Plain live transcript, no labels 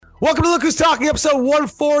Welcome to Look Who's Talking, episode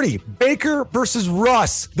 140. Baker versus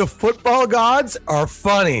Russ. The football gods are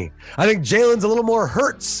funny. I think Jalen's a little more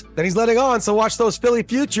hurts than he's letting on, so watch those Philly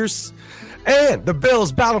futures. And the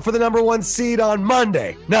Bills battle for the number one seed on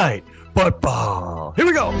Monday Night Football. Here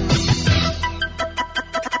we go.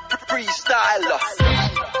 Freestyler.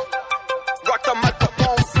 Rock the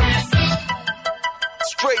microphone.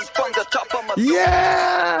 Straight from the top of my...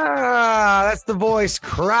 Yeah! That's the voice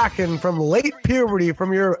cracking from late puberty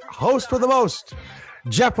from your host with the most,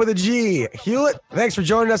 Jeff with a G. Hewlett, thanks for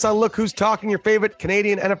joining us on Look Who's Talking, your favorite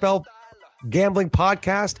Canadian NFL gambling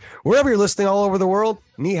podcast. Wherever you're listening all over the world,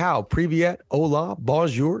 ni hao, privyet, hola,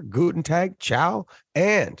 bonjour, guten tag, ciao,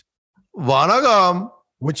 and Vanagam,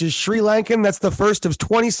 which is Sri Lankan. That's the first of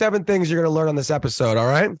 27 things you're going to learn on this episode, all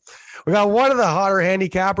right? We got one of the hotter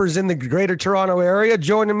handicappers in the greater Toronto area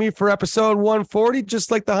joining me for episode 140, just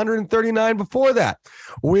like the 139 before that.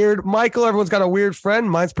 Weird Michael. Everyone's got a weird friend.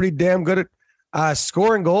 Mine's pretty damn good at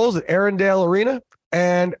scoring goals at Arundel Arena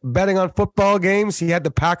and betting on football games. He had the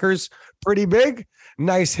Packers pretty big.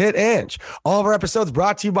 Nice hit, Ange. All of our episodes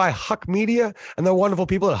brought to you by Huck Media and the wonderful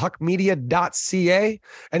people at huckmedia.ca.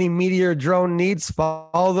 Any media or drone needs,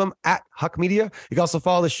 follow them at Huck Media. You can also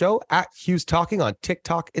follow the show at Hughes Talking on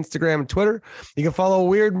TikTok, Instagram, and Twitter. You can follow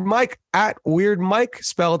Weird Mike at Weird Mike,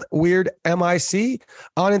 spelled Weird M-I-C,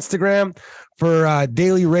 on Instagram for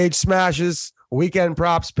daily rage smashes, weekend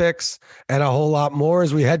props picks, and a whole lot more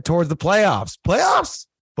as we head towards the playoffs. Playoffs.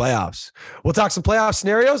 We'll talk some playoff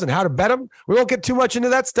scenarios and how to bet them. We won't get too much into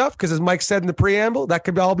that stuff because, as Mike said in the preamble, that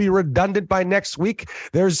could all be redundant by next week.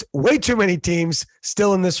 There's way too many teams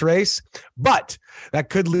still in this race, but that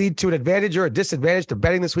could lead to an advantage or a disadvantage to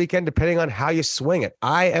betting this weekend, depending on how you swing it.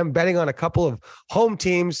 I am betting on a couple of home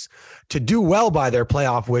teams to do well by their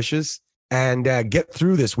playoff wishes and get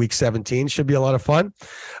through this week 17. Should be a lot of fun.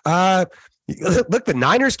 Look, the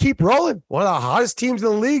Niners keep rolling. One of the hottest teams in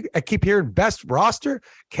the league. I keep hearing best roster.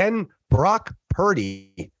 Ken Brock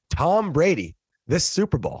Purdy, Tom Brady, this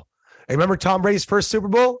Super Bowl. Hey, remember Tom Brady's first Super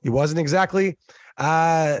Bowl? He wasn't exactly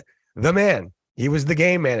the man. He was the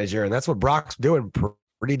game manager, and that's what Brock's doing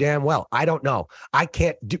pretty damn well. I don't know. I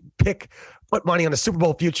can't put money on a Super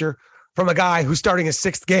Bowl future from a guy who's starting his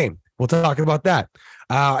sixth game. We'll talk about that.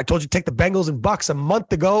 I told you to take the Bengals and Bucks a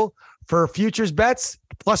month ago for futures bets,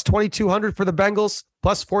 plus 2,200 for the Bengals,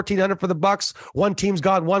 plus 1,400 for the Bucks. One team's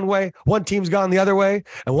gone one way, one team's gone the other way,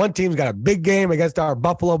 and one team's got a big game against our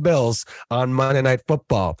Buffalo Bills on Monday Night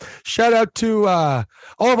Football. Shout out to all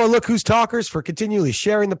of our Look Who's Talkers for continually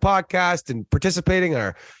sharing the podcast and participating in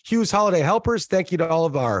our Hughes Holiday Helpers. Thank you to all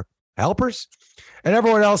of our helpers and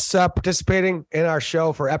everyone else participating in our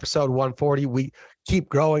show for episode 140. We keep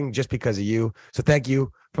growing just because of you, so thank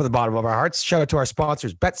you from the bottom of our hearts. Shout out to our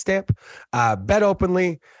sponsors, BetStamp, Bet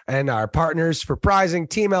Openly, and our partners for prizing,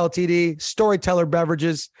 Team LTD, Storyteller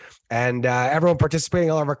Beverages, and everyone participating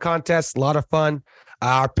in all of our contests. A lot of fun.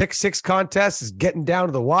 Our Pick Six contest is getting down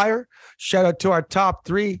to the wire. Shout out to our top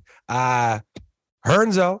three.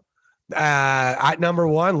 Hernzo at number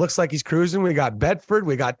one. Looks like he's cruising. We got Bedford.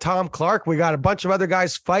 We got Tom Clark. We got a bunch of other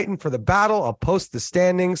guys fighting for the battle. I'll post the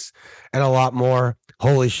standings and a lot more.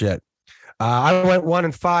 Holy shit. I went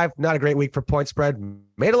 1-5. Not a great week for point spread.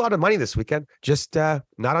 Made a lot of money this weekend. Just not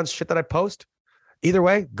on shit that I post. Either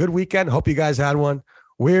way, good weekend. Hope you guys had one.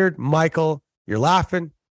 Weird Michael, you're laughing.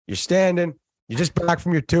 You're standing. You're just back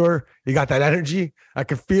from your tour. You got that energy. I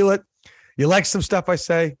can feel it. You like some stuff I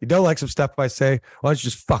say. You don't like some stuff I say. Why don't you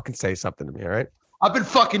just fucking say something to me, all right? I've been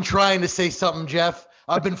fucking trying to say something, Jeff.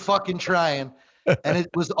 I've been fucking trying. And it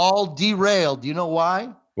was all derailed. Do you know why?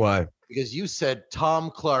 Why? Because you said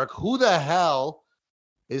Tom Clark. Who the hell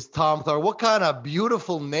is Tom Clark? What kind of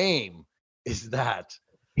beautiful name is that?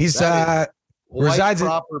 He's resides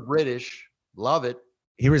proper British. Love it.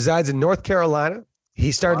 He resides in North Carolina.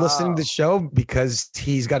 He started listening to the show because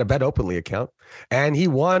he's got a Bet Openly account, and he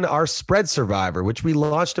won our Spread Survivor, which we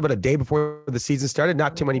launched about a day before the season started.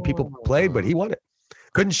 Not too many people played, but he won it.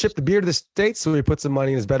 Couldn't ship the beer to the States, so he put some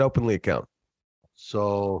money in his Bet Openly account.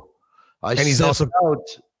 So I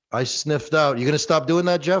sniffed out. You going to stop doing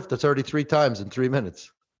that, Jeff? That's already 3 times in 3 minutes.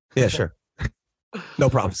 Yeah, sure. No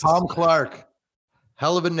problem. Tom Clark.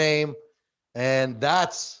 Hell of a name. And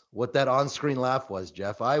that's what that on-screen laugh was,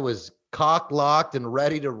 Jeff. I was cock-locked and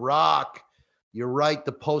ready to rock. You're right.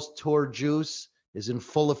 The post-tour juice is in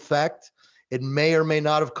full effect. It may or may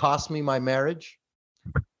not have cost me my marriage.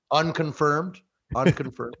 Unconfirmed.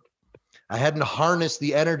 I hadn't harnessed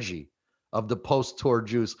the energy of the post-tour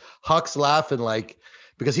juice. Huck's laughing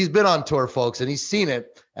because he's been on tour, folks, and he's seen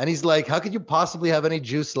it. And he's like, how could you possibly have any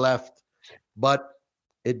juice left? But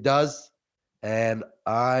it does. and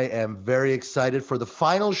I am very excited for the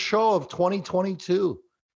final show of 2022.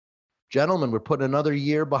 Gentlemen, we're putting another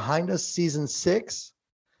year behind us, season 6,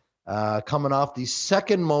 coming off the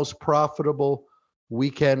second most profitable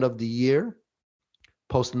weekend of the year.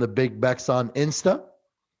 Posting the big bets on Insta.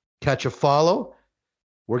 Catch a follow.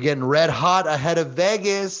 We're getting red hot ahead of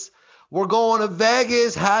Vegas. We're going to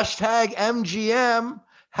Vegas. Hashtag MGM.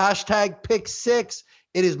 Hashtag pick 6.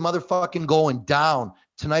 It is motherfucking going down.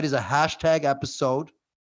 Tonight is a hashtag episode.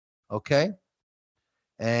 Okay?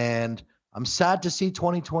 And I'm sad to see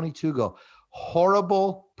 2022 go.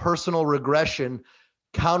 Horrible personal regression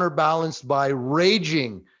counterbalanced by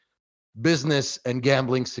raging business and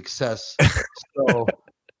gambling success. So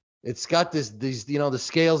it's got these, the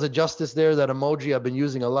scales of justice there, that emoji I've been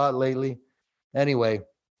using a lot lately. Anyway,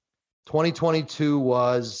 2022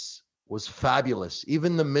 was fabulous.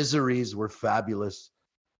 Even the miseries were fabulous.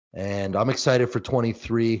 And I'm excited for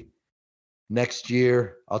 23. Next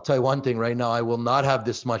year, I'll tell you one thing right now, I will not have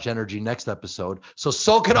this much energy next episode. So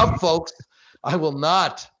soak it up, folks. I will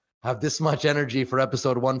not have this much energy for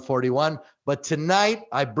episode 141. But tonight,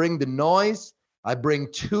 I bring the noise. I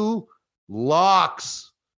bring 2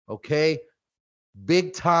 locks, okay?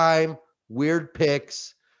 Big time, weird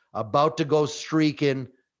picks, about to go streaking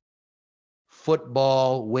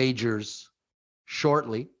football wagers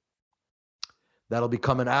shortly. That'll be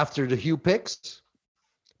coming after the Hugh picks.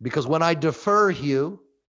 Because when I defer Hugh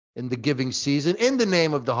in the giving season, in the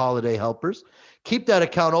name of the holiday helpers, keep that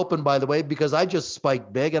account open, by the way, because I just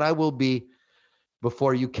spiked big, and I will be,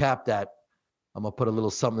 before you cap that, I'm going to put a little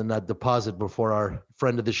something in that deposit before our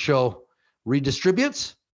friend of the show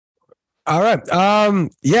redistributes. All right.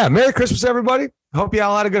 Yeah. Merry Christmas, everybody. Hope you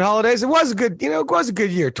all had a good holidays. It was a good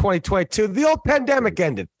year, 2022. The old pandemic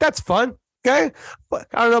ended. That's fun. Okay. But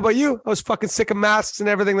I don't know about you. I was fucking sick of masks and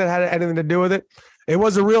everything that had anything to do with it. It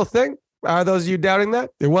was a real thing. Are those of you doubting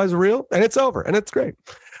that? It was real, and it's over, and it's great.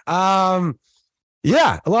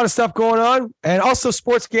 Yeah, a lot of stuff going on. And also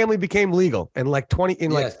sports gambling became legal in like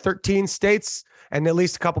 13 states and at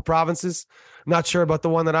least a couple provinces. I'm not sure about the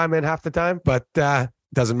one that I'm in half the time, but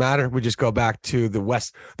doesn't matter. We just go back to the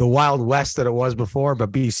Wild West that it was before,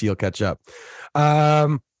 but BC will catch up.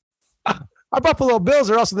 Our Buffalo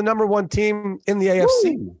Bills are also the number 1 team in the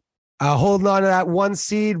AFC. Woo! Holding on to that 1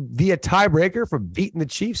 seed via tiebreaker for beating the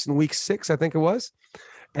Chiefs in week 6, I think it was.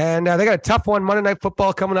 And they got a tough one, Monday Night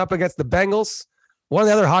Football, coming up against the Bengals, one of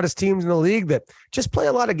the other hottest teams in the league that just play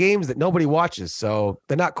a lot of games that nobody watches. So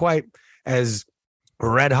they're not quite as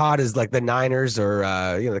red hot as like the Niners or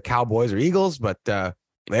the Cowboys or Eagles, but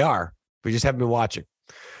they are. We just haven't been watching.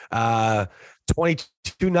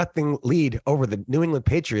 22-0 lead over the New England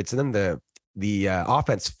Patriots, and then the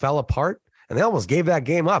offense fell apart. And they almost gave that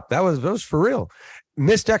game up. That was for real.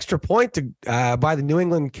 Missed extra point by the New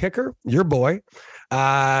England kicker, your boy,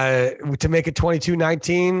 to make it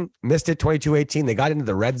 22-19. Missed it 22-18. They got into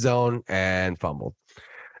the red zone and fumbled.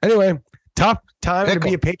 Anyway, tough time to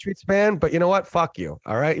be a Patriots fan, but you know what? Fuck you.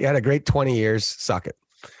 All right, you had a great 20 years. Suck it.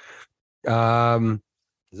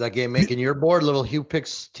 Is that game making your board? Little Hugh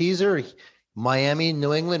picks teaser. Miami,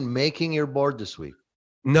 New England making your board this week.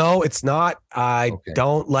 No, it's not. I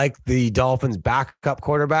don't like the Dolphins' backup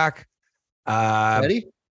quarterback. Teddy?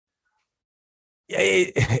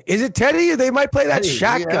 Is it Teddy? They might play that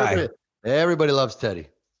Shaq guy. Everybody loves Teddy.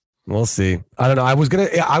 We'll see. I don't know.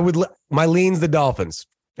 My lean's the Dolphins.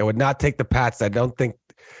 I would not take the Pats. I don't think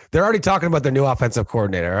they're already talking about their new offensive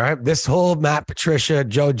coordinator. All right. This whole Matt Patricia,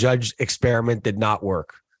 Joe Judge experiment did not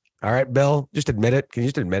work. All right, Bill, just admit it. Can you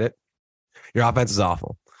just admit it? Your offense is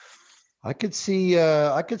awful. I could see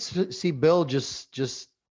Bill just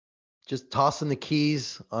tossing the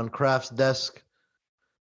keys on Kraft's desk.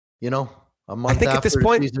 A month I think after at this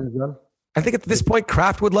point, season's done. I think at this point,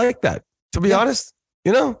 Kraft would like that. To be honest,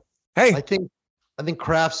 hey, I think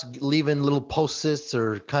Kraft's leaving little post-its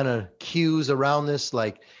or kind of cues around this.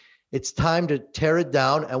 Like, it's time to tear it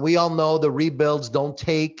down, and we all know the rebuilds don't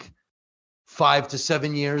take 5 to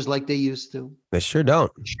 7 years like they used to. They sure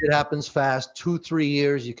don't. Shit happens fast. 2-3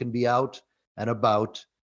 years, you can be out and about.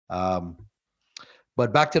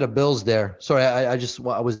 But back to the Bills there. Sorry, I was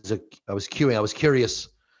queuing. I was curious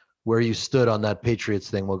where you stood on that Patriots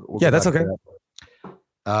thing. We'll that's okay.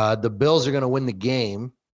 The Bills are going to win the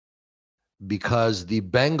game because the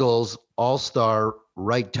Bengals all-star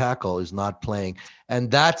right tackle is not playing.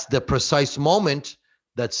 And that's the precise moment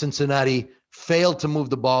that Cincinnati failed to move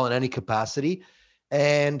the ball in any capacity.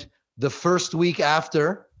 And the first week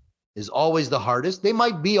after is always the hardest. They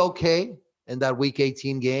might be okay in that week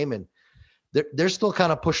 18 game, and they're still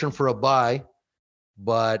kind of pushing for a bye,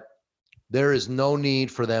 but there is no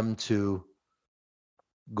need for them to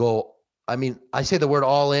go I mean, I say the word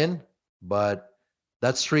all in, but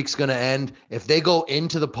that streak's going to end. If they go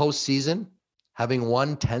into the postseason having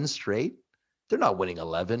won 10 straight, they're not winning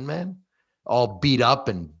 11, man. All beat up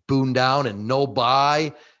and booned down and no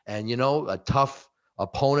bye and, you know, a tough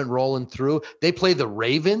opponent rolling through. They play the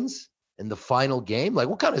Ravens in the final game. Like,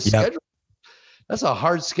 what kind of schedule? That's a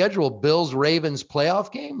hard schedule. Bills, Ravens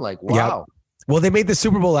playoff game. Like, wow. Yep. Well, they made the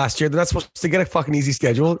Super Bowl last year. They're not supposed to get a fucking easy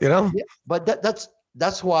schedule, you know? Yeah, but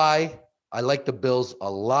that's why I like the Bills a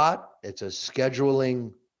lot. It's a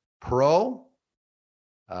scheduling pro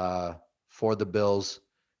for the Bills.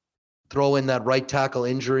 Throw in that right tackle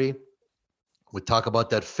injury. We talk about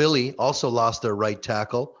that. Philly also lost their right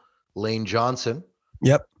tackle, Lane Johnson.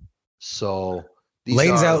 Yep. So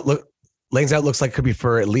Lane's out looks like could be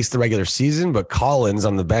for at least the regular season, but Collins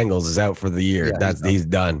on the Bengals is out for the year. Yeah, he's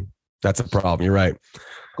done. That's a problem. You're right.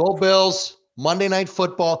 Go Bills. Monday Night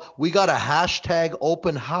Football. We got a hashtag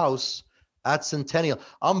open house at Centennial.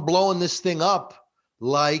 I'm blowing this thing up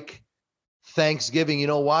like Thanksgiving. You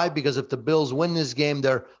know why? Because if the Bills win this game,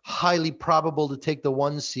 they're highly probable to take the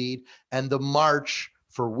 1 seed, and the march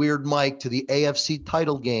for Weird Mike to the AFC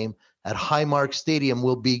title game at Highmark Stadium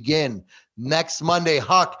will begin next Monday.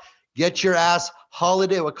 Huck, get your ass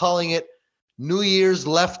holiday. We're calling it New Year's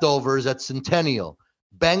leftovers at Centennial.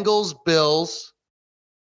 Bengals, Bills.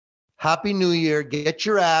 Happy New Year. Get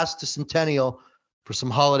your ass to Centennial for some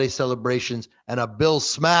holiday celebrations and a Bills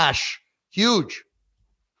smash. Huge.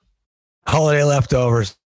 Holiday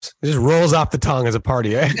leftovers. It just rolls off the tongue as a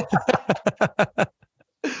party, eh?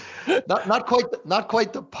 not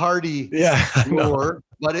quite the party. Yeah, roar,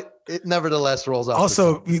 but it nevertheless rolls off.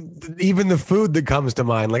 Also, even the food that comes to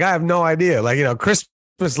mind, like I have no idea. Like, you know,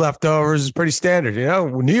 Christmas leftovers is pretty standard. You know,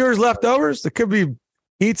 New Year's leftovers, it could be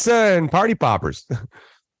pizza and party poppers.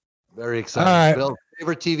 Very exciting. All right. Bill,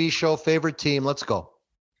 favorite TV show, favorite team. Let's go.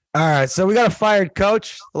 All right, so we got a fired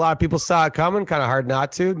coach. A lot of people saw it coming. Kind of hard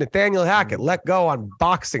not to. Nathaniel Hackett let go on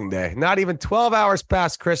Boxing Day. Not even 12 hours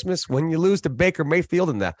past Christmas when you lose to Baker Mayfield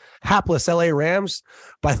and the hapless LA Rams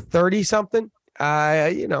by 30-something,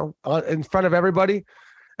 you know, in front of everybody.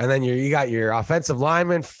 And then you got your offensive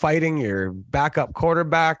lineman fighting your backup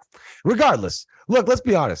quarterback. Regardless, look, let's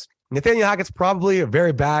be honest. Nathaniel Hackett's probably a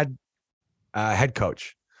very bad head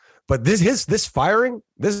coach. But this firing,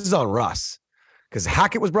 this is on Russ. Because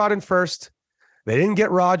Hackett was brought in first. They didn't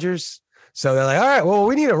get Rodgers. So they're like, all right, well,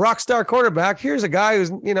 we need a rock star quarterback. Here's a guy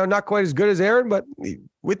who's, you know, not quite as good as Aaron, but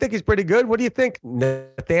we think he's pretty good. What do you think,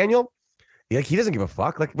 Nathaniel? Like, he doesn't give a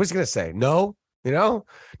fuck. Like, what's he going to say? No, you know?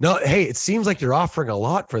 No, hey, it seems like you're offering a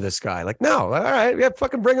lot for this guy. Like, no, all right, yeah,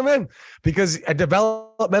 fucking bring him in. Because a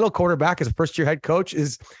developmental quarterback as a first-year head coach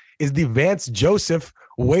is the Vance Joseph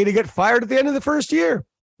way to get fired at the end of the first year.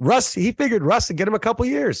 He figured Russ would get him a couple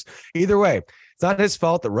years. Either way, it's not his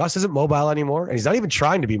fault that Russ isn't mobile anymore, and he's not even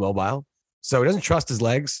trying to be mobile. So he doesn't trust his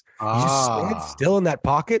legs. He just stands still in that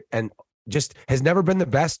pocket and just has never been the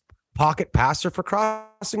best pocket passer for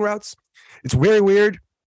crossing routes. It's very weird,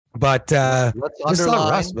 but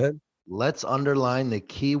let's underline the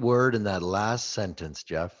key word in that last sentence,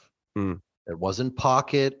 Jeff. It wasn't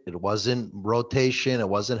pocket. It wasn't rotation. It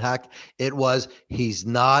wasn't hack. It was he's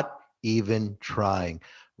not even trying.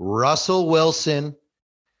 Russell Wilson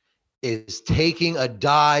is taking a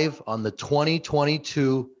dive on the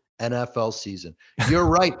 2022 NFL season. You're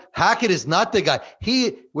right. Hackett is not the guy.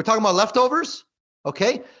 We're talking about leftovers,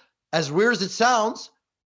 okay? As weird as it sounds,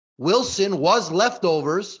 Wilson was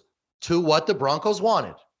leftovers to what the Broncos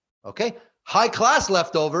wanted, okay? High-class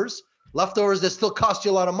leftovers that still cost you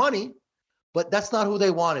a lot of money, but that's not who they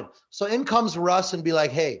wanted. So in comes Russ and be like,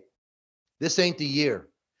 hey, this ain't the year.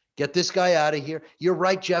 Get this guy out of here. You're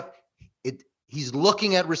right, Jeff. He's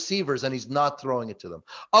looking at receivers and he's not throwing it to them.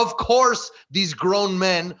 Of course, these grown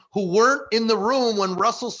men who weren't in the room when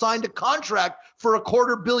Russell signed a contract for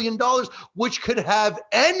 $250 million, which could have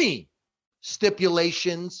any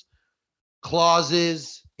stipulations,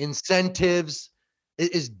 clauses, incentives.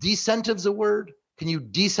 Is decentives a word? Can you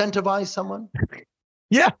decentivize someone?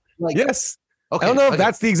 Yeah. Yes. Okay. I don't know if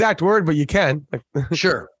that's the exact word, but you can.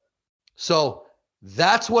 Sure. So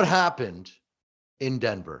that's what happened in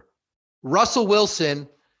Denver. Russell Wilson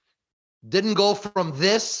didn't go from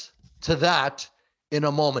this to that in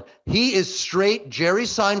a moment. He is straight Jerry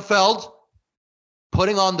Seinfeld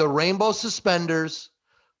putting on the rainbow suspenders,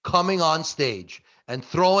 coming on stage and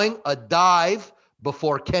throwing a dive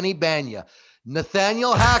before Kenny Banya.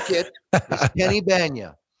 Nathaniel Hackett is Kenny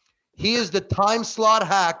Banya. He is the time slot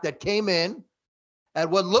hack that came in at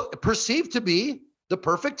what looked perceived to be the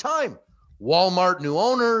perfect time. Walmart new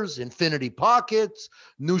owners, infinity pockets,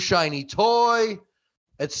 new shiny toy,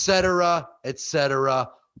 etc., etc.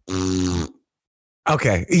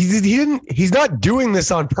 Okay, he's not doing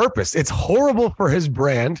this on purpose. It's horrible for his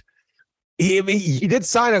brand. He did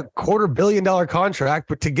sign a $250 million contract,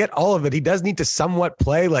 but to get all of it, he does need to somewhat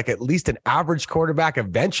play like at least an average quarterback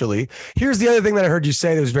eventually. Here's the other thing that I heard you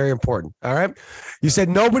say that was very important. All right. You said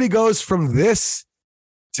nobody goes from this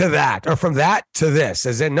to that or from that to this,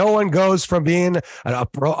 as in no one goes from being an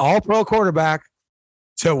all pro quarterback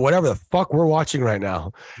to whatever the fuck we're watching right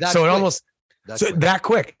now. That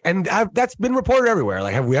quick. And that's been reported everywhere.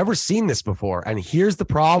 Like, have we ever seen this before? And here's the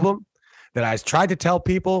problem that I tried to tell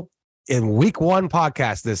people in week 1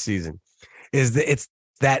 podcast this season is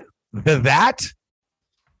that that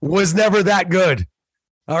was never that good.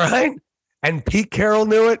 All right. And Pete Carroll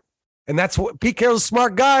knew it. And that's what Pete Carroll's a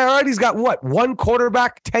smart guy. All right. He's got one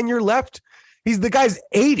quarterback tenure left. The guy's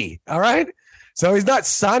 80. All right. So he's not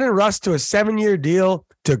signing Russ to a 7-year deal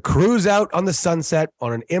to cruise out on the sunset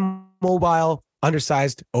on an immobile,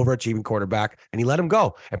 undersized, overachieving quarterback. And he let him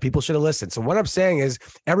go. And people should have listened. So what I'm saying is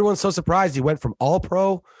everyone's so surprised he went from all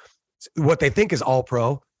pro, what they think is all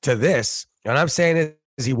pro, to this. And I'm saying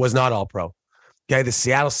is he was not all pro. Okay. The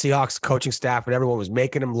Seattle Seahawks coaching staff and everyone was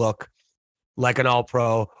making him look like an all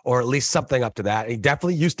pro or at least something up to that. He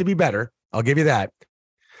definitely used to be better. I'll give you that.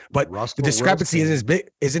 But the discrepancy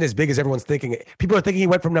isn't as big as everyone's thinking. People are thinking he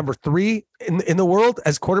went from number 3 in the world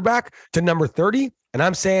as quarterback to number 30. And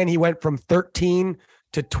I'm saying he went from 13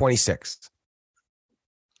 to 26.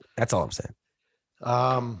 That's all I'm saying.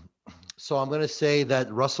 So I'm going to say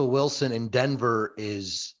that Russell Wilson in Denver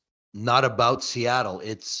is not about Seattle.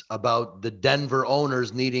 It's about the Denver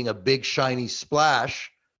owners needing a big shiny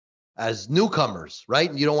splash as newcomers,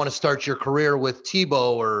 right? You don't want to start your career with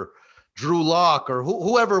Tebow or Drew Lock or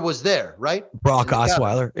whoever was there, right? Brock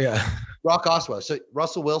Osweiler. Yeah. Brock Osweiler. So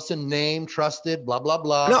Russell Wilson, name, trusted, blah, blah,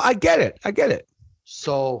 blah. No, I get it.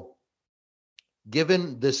 So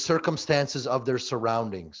given the circumstances of their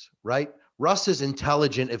surroundings, right? Russ is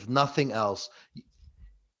intelligent, if nothing else.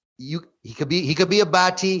 He could be a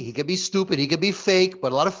batty, he could be stupid, he could be fake,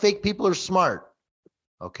 but a lot of fake people are smart.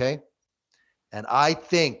 Okay. And I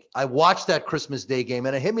think I watched that Christmas Day game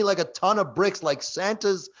and it hit me like a ton of bricks, like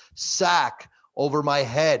Santa's sack over my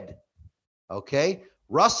head. Okay.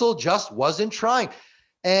 Russell just wasn't trying.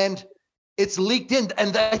 And it's leaked in.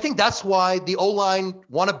 And I think that's why the O-line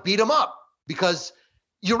want to beat him up, because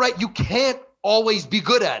you're right. You can't always be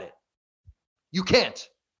good at it. You can't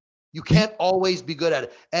always be good at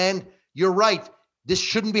it. And you're right. This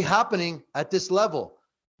shouldn't be happening at this level,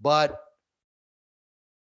 but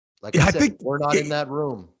like I said, we're not in that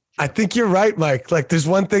room. I think you're right, Mike. Like there's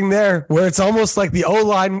one thing there where it's almost like the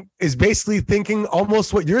O-line is basically thinking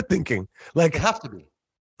almost what you're thinking. Like, they have to be.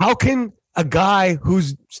 How can a guy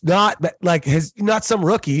who's not some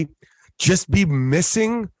rookie just be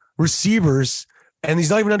missing receivers and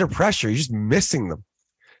he's not even under pressure? He's just missing them.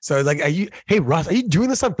 So like, hey Russ, are you doing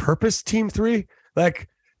this on purpose, Team 3? Like,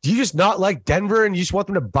 do you just not like Denver and you just want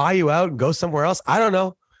them to buy you out and go somewhere else? I don't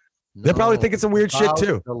know. They're probably thinking some weird shit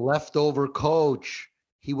too. The leftover coach.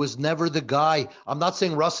 He was never the guy. I'm not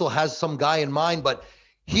saying Russell has some guy in mind, but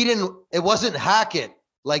it wasn't Hackett.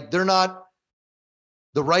 Like the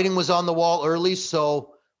writing was on the wall early.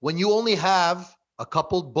 So when you only have a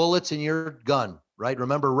couple bullets in your gun, right?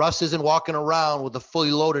 Remember, Russ isn't walking around with a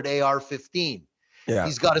fully loaded AR-15. Yeah.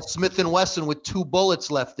 He's got a Smith & Wesson with 2 bullets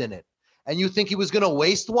left in it. And you think he was going to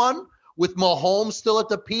waste one? With Mahomes still at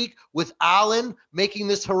the peak, with Allen making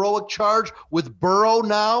this heroic charge, with Burrow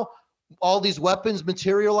now, all these weapons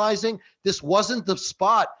materializing. This wasn't the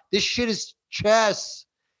spot. This shit is chess.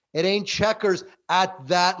 It ain't checkers at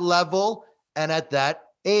that level and at that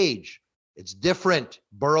age. It's different.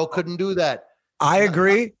 Burrow couldn't do that. I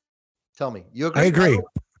agree. Tell me. You agree? I agree.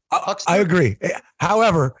 I agree.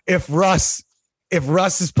 However, if Russ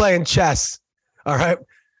is playing chess, all right,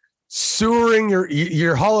 sewering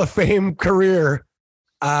your Hall of Fame career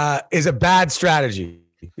is a bad strategy.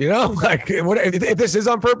 You know, like if this is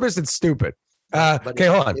on purpose, it's stupid. Okay,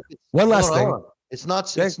 hold on. One last thing. It's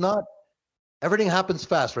not. Everything happens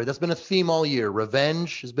fast, right? That's been a theme all year.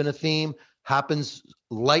 Revenge has been a theme. Happens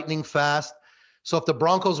lightning fast. So if the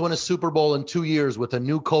Broncos win a Super Bowl in 2 years with a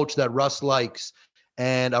new coach that Russ likes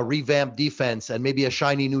and a revamped defense and maybe a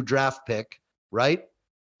shiny new draft pick, right?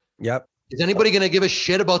 Yep. Is anybody going to give a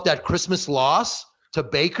shit about that Christmas loss to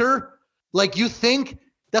Baker? Like, you think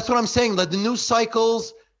that's what I'm saying? Like the news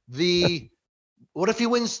cycles, what if he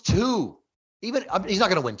wins 2? Even he's not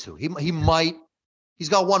going to win 2. He might. He's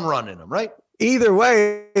got 1 run in him, right? Either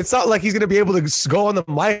way, it's not like he's going to be able to go on the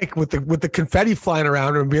mic with the confetti flying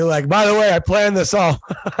around and be like, by the way, I planned this all.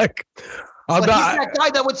 Like, I'm But not. he's that guy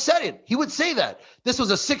that would say it. He would say that. This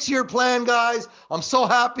was a 6-year plan, guys. I'm so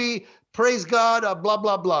happy. Praise God. Blah,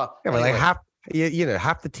 blah, blah. Yeah, but Anyway. like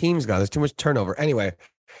half the team's gone. There's too much turnover. Anyway,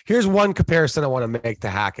 here's one comparison I want to make to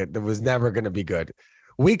Hackett that was never going to be good.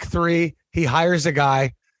 Week 3, he hires a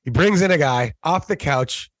guy. He brings in a guy off the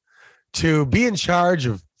couch to be in charge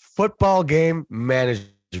of football game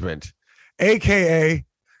management, aka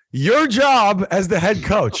your job as the head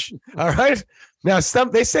coach. All right. Now,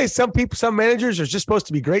 they say some managers are just supposed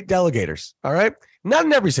to be great delegators. All right. Not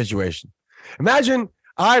in every situation. Imagine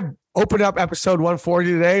I opened up episode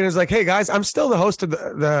 140 today and it's like, hey guys, I'm still the host of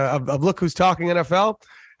of Look Who's Talking NFL.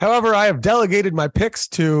 However, I have delegated my picks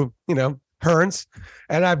to, Hearns,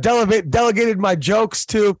 and I've delegated my jokes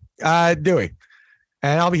to Dewey.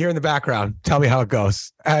 And I'll be here in the background. Tell me how it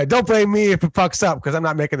goes. Don't blame me if it fucks up because I'm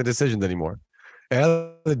not making the decisions anymore.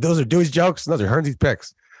 And those are Dewey's jokes. And those are Hearns'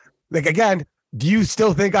 picks. Like, again, do you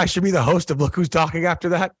still think I should be the host of Look Who's Talking after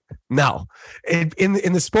that? No. In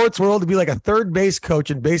the sports world, to be like a third base coach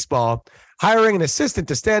in baseball, hiring an assistant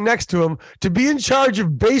to stand next to him to be in charge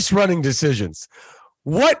of base running decisions.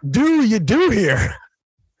 What do you do here?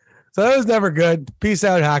 So that was never good. Peace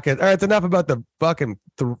out, Hackett. All right, it's enough about the fucking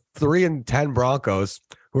 3-10 Broncos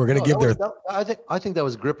who are going to give their. I think that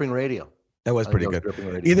was gripping radio. That was pretty good.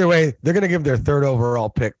 Either way, they're going to give their 3rd overall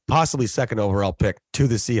pick, possibly 2nd overall pick, to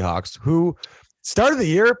the Seahawks, who started the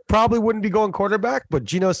year probably wouldn't be going quarterback, but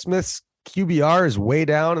Geno Smith's QBR is way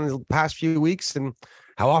down in the past few weeks. And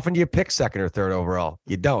how often do you pick 2nd or 3rd overall?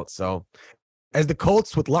 You don't. So, as the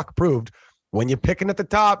Colts with luck proved, when you're picking at the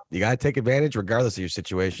top, you got to take advantage regardless of your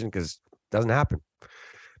situation because it doesn't happen.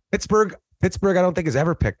 Pittsburgh, I don't think has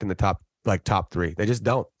ever picked in the top 3. They just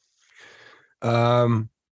don't. All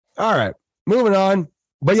right, moving on.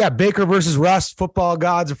 But yeah, Baker versus Russ. Football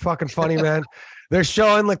gods are fucking funny, man. They're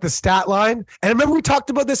showing like the stat line. And remember, we talked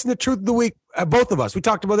about this in the Truth of the Week. Both of us. We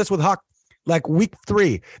talked about this with Huck, like week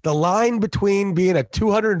 3. The line between being a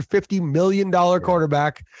 $250 million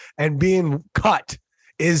quarterback and being cut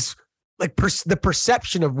is like the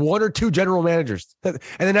perception of 1 or 2 general managers. And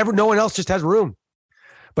then no one else just has room.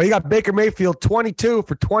 But you got Baker Mayfield, 22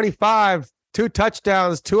 for 25, 2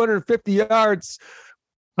 touchdowns, 250 yards,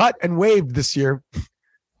 cut and waived this year.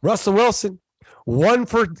 Russell Wilson, I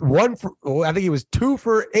think he was 2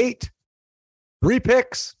 for 8, 3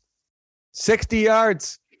 picks, 60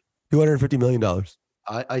 yards, $250 million.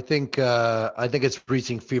 I think it's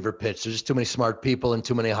reaching fever pitch. There's just too many smart people in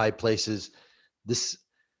too many high places.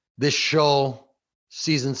 This show,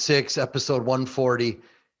 season 6, episode 140,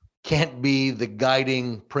 can't be the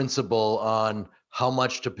guiding principle on how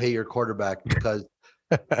much to pay your quarterback because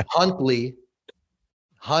Huntley,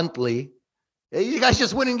 you guys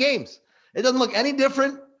just winning games. It doesn't look any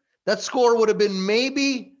different. That score would have been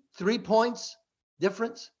maybe 3 points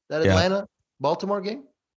difference, that Atlanta-Baltimore game.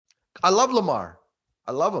 I love Lamar.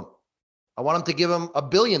 I love him. I want him to give him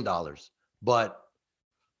 $1 billion, but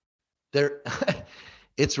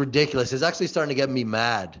it's ridiculous. It's actually starting to get me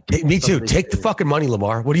mad. Me too. Take the fucking money,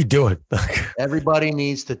 Lamar. What are you doing? Everybody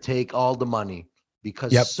needs to take all the money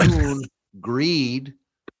because soon greed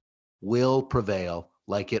will prevail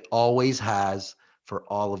like it always has for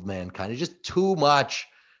all of mankind. It's just too much.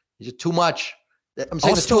 It's just too much. I'm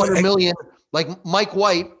saying the 200 million, like Mike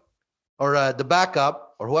White or the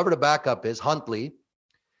backup or whoever the backup is, Huntley,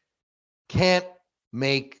 can't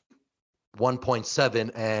make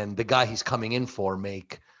 1.7 and the guy he's coming in for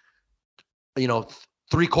make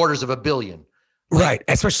 $750 million. Right.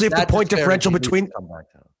 Especially if the point differential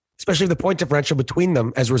between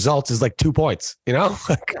them as results is like 2 points,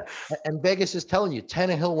 And Vegas is telling you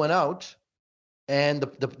Tannehill went out and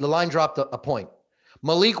the line dropped a point.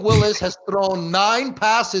 Malik Willis has thrown 9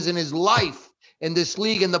 passes in his life in this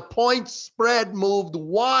league and the point spread moved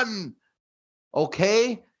 1.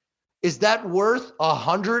 Okay. Is that worth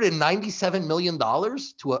 $197 million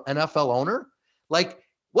to an NFL owner? Like,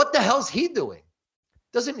 what the hell's he doing?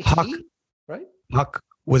 Doesn't he? Right? Huck,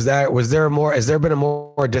 has there been a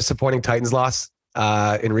more disappointing Titans loss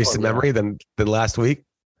in recent memory than last week?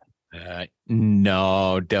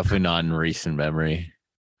 No, definitely not in recent memory.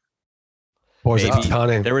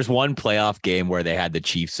 There was one playoff game where they had the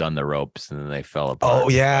Chiefs on the ropes and then they fell apart. Oh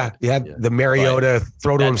yeah. The Mariota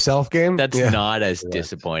throw to himself game. That's not as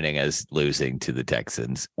disappointing as losing to the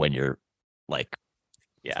Texans when you're like,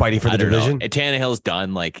 fighting for the division. And Tannehill's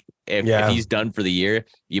done. Like if he's done for the year,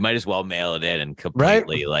 you might as well mail it in and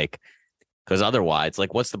completely because otherwise,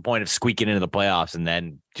 like, what's the point of squeaking into the playoffs and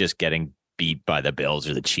then just getting beat by the Bills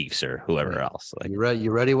or the Chiefs or whoever else? Like,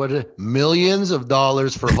 you ready? What millions of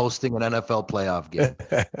dollars for hosting an NFL playoff game?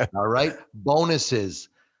 All right. Bonuses,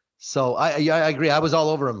 So I agree. I was all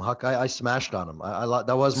over him, Huck. I smashed on him.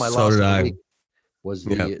 That was my loss of the week. Was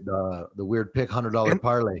the weird pick $100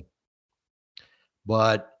 parlay.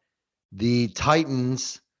 But the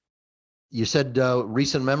Titans, you said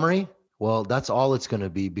recent memory. Well, that's all it's going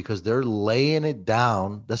to be because they're laying it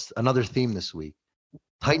down. That's another theme this week.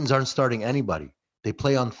 Titans aren't starting anybody. They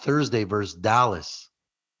play on Thursday versus Dallas.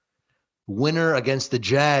 Winner against the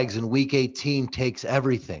Jags in Week 18 takes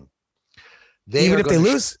everything. Even if they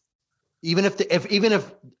lose. Even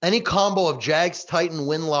if any combo of Jags, Titan,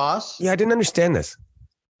 win, loss. Yeah, I didn't understand this.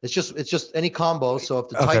 It's just any combo. So if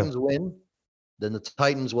the Titans win, then the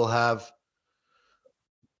Titans will have.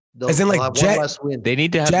 As in, like, one less win. They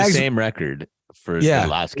need to have the same record for the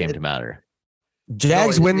last game to matter.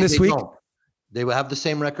 Jags win this week. They will have the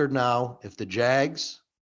same record now. If the Jags,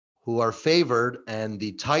 who are favored, and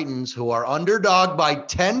the Titans, who are underdog by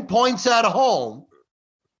 10 points at home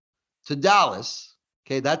to Dallas,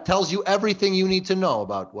 okay, that tells you everything you need to know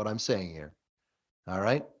about what I'm saying here. All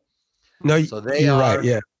right? No, so you're right,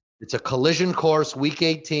 yeah. It's a collision course, Week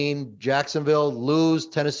 18. Jacksonville lose,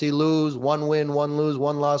 Tennessee lose, 1 win, 1 lose,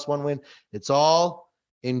 1 loss, 1 win. It's all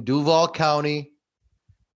in Duval County,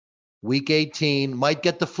 Week 18. Might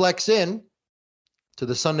get the flex in to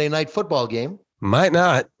the Sunday night football game. Might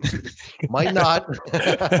not. Might not.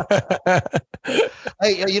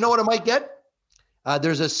 Hey, you know what I might get?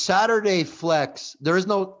 There's a Saturday flex. There is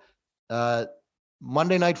no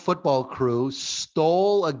Monday Night Football crew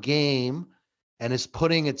stole a game and is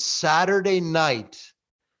putting it Saturday night,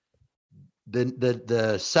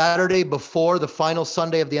 the Saturday before the final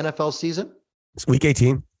Sunday of the NFL season. It's Week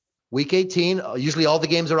 18. Week 18. Usually all the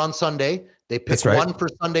games are on Sunday. They pick one for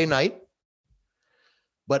Sunday night.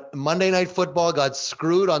 But Monday Night Football got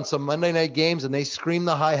screwed on some Monday night games, and they screamed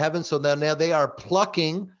the high heavens. So now they are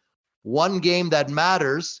plucking one game that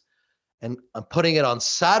matters and putting it on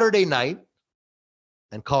Saturday night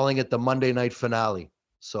and calling it the Monday night finale.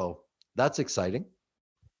 So that's exciting.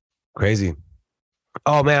 Crazy.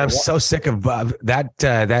 Oh man, I'm so sick of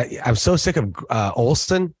that. I'm so sick of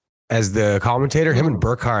Olsen as the commentator. Him and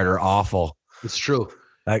Burkhardt are awful. It's true.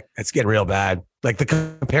 Like, it's getting real bad. Like, the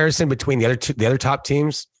comparison between the other top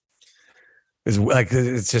teams is like,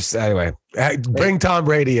 it's just, anyway. Bring Tom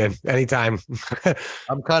Brady in anytime.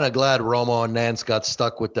 I'm kind of glad Romo and Nance got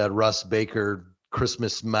stuck with that Russ Baker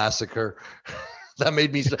Christmas massacre. That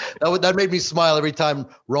made me smile every time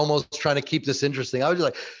Romo's trying to keep this interesting. I was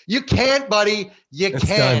just like, you can't, buddy. You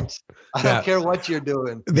can't. Done. I don't care what you're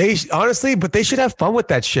doing. They honestly, but they should have fun with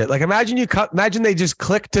that shit. Like, imagine they just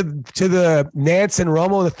click to the Nance and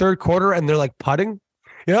Romo in the third quarter and they're like putting.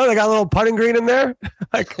 You know, they got a little putting green in there,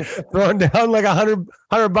 like throwing down like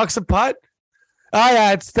 $100 a putt. Oh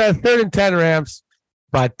yeah, it's the 3rd and 10 Rams,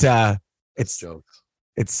 but it's jokes.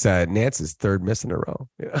 It's Nance's third miss in a row.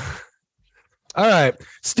 Yeah. All right,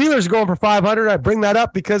 Steelers going for 500. I bring that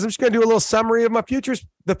up because I'm just going to do a little summary of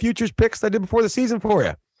the futures picks I did before the season for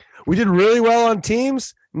you. We did really well on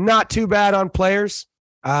teams, not too bad on players.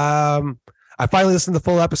 I finally listened to the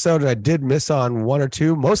full episode, and I did miss on 1 or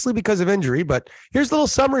 2, mostly because of injury. But here's a little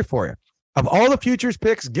summary for you of all the futures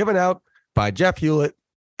picks given out by Jeff Hewlett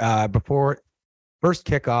before first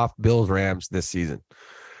kickoff Bills-Rams this season.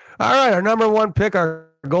 All right, our number 1 pick, our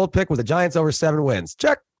gold pick, was the Giants over 7 wins.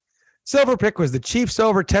 Check. Silver pick was the Chiefs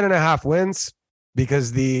over 10.5 wins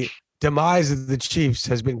because the demise of the Chiefs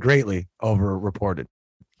has been greatly over-reported.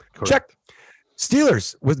 Correct. Check.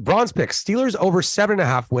 Steelers with bronze pick. Steelers over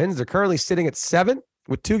 7.5 wins. They're currently sitting at 7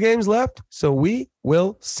 with 2 games left. So we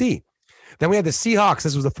will see. Then we had the Seahawks.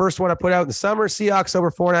 This was the first one I put out in the summer. Seahawks over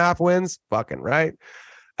 4.5 wins. Fucking right.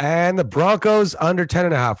 And the Broncos under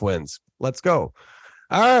 10.5 wins. Let's go.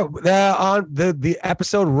 All right. On the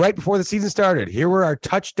episode right before the season started, here were our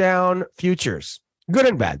touchdown futures. Good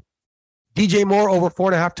and bad. DJ Moore over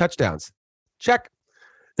 4.5 touchdowns. Check.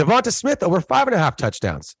 Devonta Smith over 5.5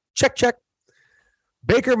 touchdowns. Check, check.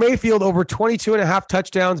 Baker Mayfield over 22.5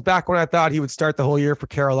 touchdowns back when I thought he would start the whole year for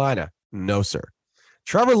Carolina. No, sir.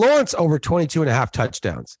 Trevor Lawrence over 22.5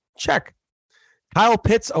 touchdowns. Check. Kyle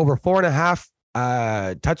Pitts over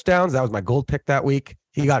 4.5 touchdowns. That was my gold pick that week.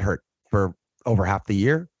 He got hurt for over half the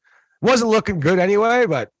year. Wasn't looking good anyway,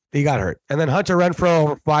 but he got hurt. And then Hunter Renfrow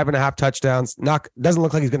over 5.5 touchdowns. Doesn't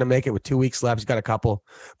look like he's going to make it with 2 weeks left. He's got a couple,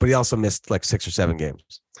 but he also missed like 6 or 7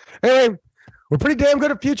 games. Anyway, we're pretty damn good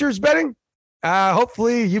at futures betting.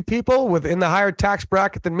 Hopefully you people within the higher tax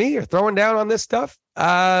bracket than me are throwing down on this stuff.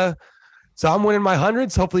 So I'm winning my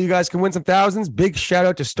hundreds. Hopefully you guys can win some thousands. Big shout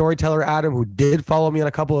out to Storyteller Adam, who did follow me on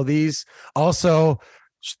a couple of these. Also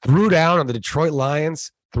threw down on the Detroit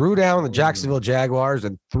Lions threw down on the Jacksonville Jaguars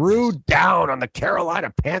and threw down on the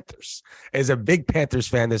Carolina Panthers. As a big Panthers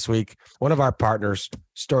fan this week, one of our partners,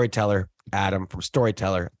 storyteller Adam from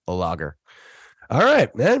Storyteller Logger. All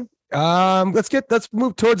right, man. Let's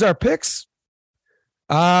move towards our picks.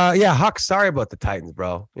 Huck, sorry about the Titans,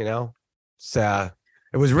 bro. You know,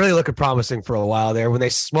 it was really looking promising for a while there. When they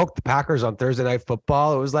smoked the Packers on Thursday Night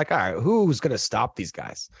Football, it was like, all right, who's going to stop these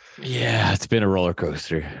guys? Yeah, it's been a roller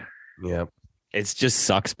coaster. Yeah. It just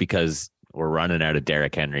sucks because we're running out of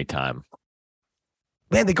Derrick Henry time.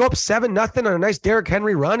 Man, they go up 7-0 on a nice Derrick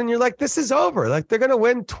Henry run, and you're like, this is over. Like, they're going to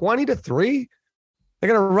win 20-3. They're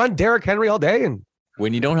going to run Derrick Henry all day. And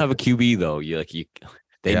when you don't have a QB, though,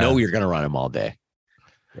 they know you're going to run him all day.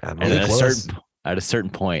 Yeah, and at a certain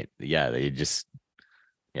point,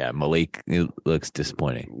 Malik looks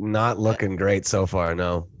disappointing. Not looking great so far,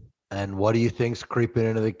 no. And what do you think's creeping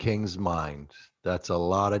into the King's mind? That's a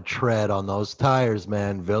lot of tread on those tires,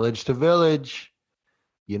 man. Village to village.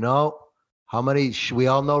 You know, how many? We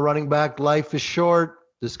all know running back life is short.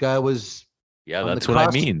 This guy was. Yeah, that's what I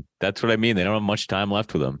mean. That's what I mean. They don't have much time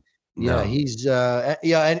left with him. Yeah, no. He's and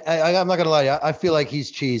I'm not gonna lie. I feel like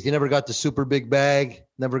he's cheesed. He never got the super big bag.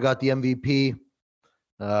 Never got the MVP.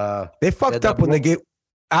 They fucked up when they gave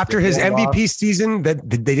after his MVP season that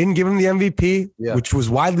they didn't give him the MVP, which was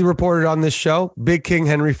widely reported on this show. Big King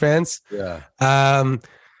Henry fans. Yeah. And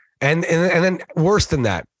then worse than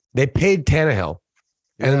that, they paid Tannehill,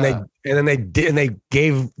 and then they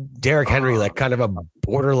gave Derrick Henry like kind of a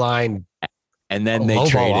borderline. And then they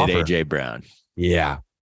traded AJ Brown. Yeah.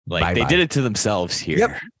 Like they did it to themselves here.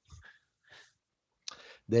 Yep.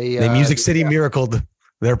 They Music City miracled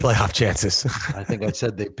their playoff chances. I think I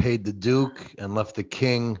said they paid the Duke and left the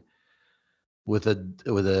King with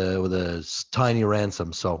a tiny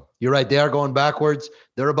ransom. So you're right. They are going backwards.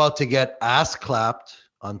 They're about to get ass clapped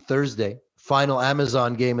on Thursday. Final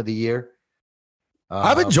Amazon game of the year.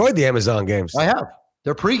 I've enjoyed the Amazon games. I have.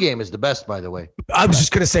 Their pregame is the best, by the way. I was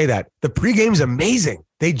just going to say that. The pregame's amazing.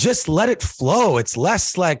 They just let it flow. It's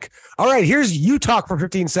less like, all right, here's you talk for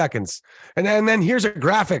 15 seconds. And then here's a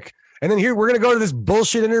graphic. And then here, we're going to go to this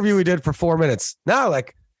bullshit interview we did for 4 minutes. No,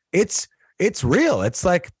 like, it's real. It's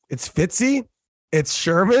like, it's Fitzy. It's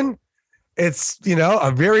Sherman. It's,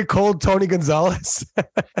 a very cold Tony Gonzalez.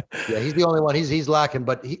 Yeah, he's the only one. He's lacking,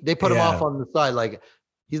 but they put him off on the side. Like,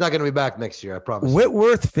 he's not going to be back next year, I promise.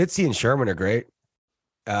 Whitworth, Fitzy, and Sherman are great.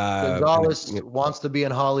 Gonzalez wants to be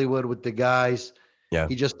in Hollywood with the guys. Yeah.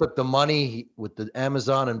 He just took the money with the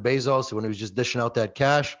Amazon and Bezos when he was just dishing out that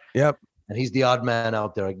cash. Yep. And he's the odd man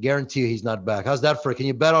out there. I guarantee you he's not back. How's that for? Can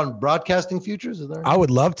you bet on broadcasting futures? Is there? I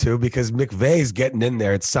would love to, because McVay's getting in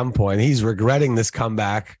there at some point. He's regretting this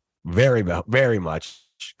comeback very, very much.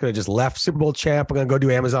 Could have just left Super Bowl champ. I'm going to go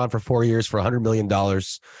do Amazon for 4 years for $100 million.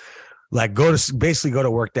 Like go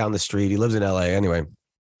to work down the street. He lives in LA anyway.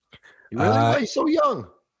 Really? He's so young.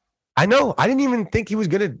 I know. I didn't even think he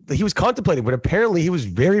was contemplating, but apparently he was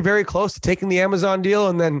very, very close to taking the Amazon deal.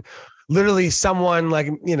 And then literally someone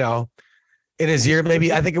in his ear,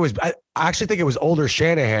 maybe I actually think it was older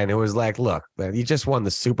Shanahan who was like, look, man, you just won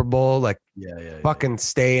the Super Bowl. Like, fucking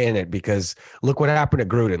stay in it, because look what happened to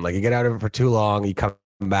Gruden. Like, you get out of it for too long, you come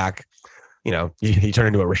back, you turn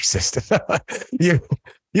into a racist. you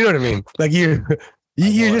know what I mean? Like you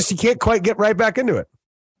can't quite get right back into it.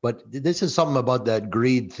 But this is something about that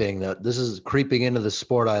greed thing that this is creeping into the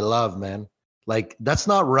sport I love, man. Like, that's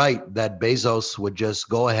not right that Bezos would just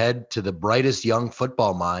go ahead to the brightest young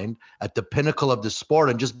football mind at the pinnacle of the sport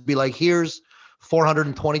and just be like, here's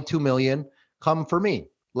 $422 million, come for me.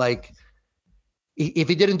 Like, if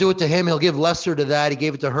he didn't do it to him, he'll give lesser to that. He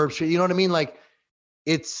gave it to Herb. You know what I mean? Like,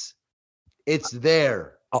 it's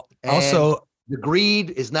there. Also, and the greed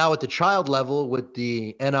is now at the child level with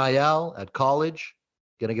the NIL at college.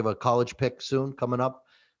 Going to give a college pick soon coming up.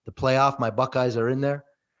 The playoff, my Buckeyes are in there.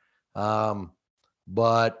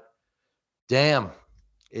 But damn,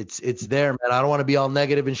 it's there, man. I don't want to be all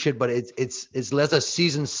negative and shit, but it's less a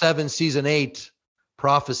season 7, season 8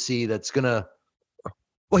 prophecy that's gonna.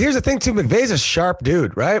 Well, here's the thing too. McVay's a sharp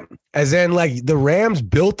dude, right? As in, like, the Rams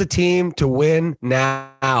built the team to win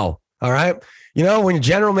now. All right, when your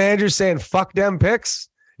general manager's saying "fuck them picks,"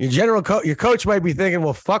 your coach might be thinking,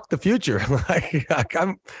 "Well, fuck the future."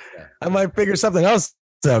 I might figure something else.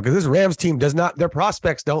 So, because this Rams team their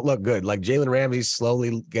prospects don't look good. Like, Jalen Ramsey's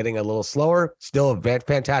slowly getting a little slower, still a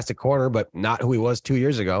fantastic corner, but not who he was 2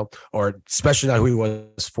 years ago, or especially not who he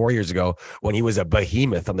was 4 years ago when he was a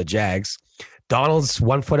behemoth on the Jags. Donald's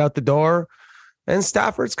 1 foot out the door, and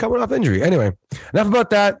Stafford's coming off injury. Anyway, enough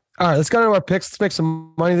about that. All right, let's go to our picks. Let's make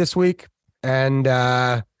some money this week, and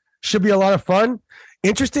should be a lot of fun.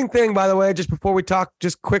 Interesting thing, by the way, just before we talk,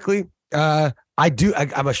 just quickly, I'm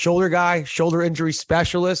a shoulder guy, shoulder injury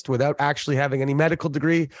specialist without actually having any medical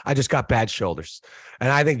degree. I just got bad shoulders.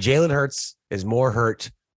 And I think Jalen Hurts is more hurt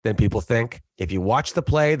than people think. If you watch the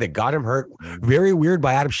play that got him hurt, very weird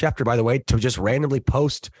by Adam Schefter, by the way, to just randomly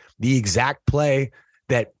post the exact play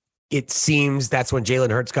that it seems that's when Jalen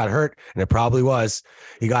Hurts got hurt. And it probably was.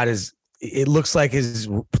 It looks like his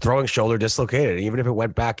throwing shoulder dislocated. Even if it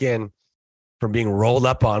went back in from being rolled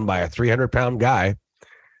up on by a 300-pound guy,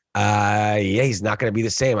 he's not going to be the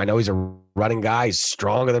same. I know he's a running guy. He's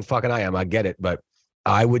stronger than fucking I am. I get it. But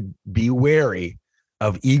I would be wary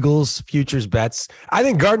of Eagles futures bets. I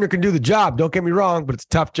think Gardner can do the job. Don't get me wrong, but it's a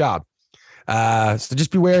tough job. So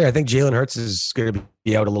just be wary. I think Jalen Hurts is going to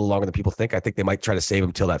be out a little longer than people think. I think they might try to save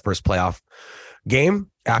him till that first playoff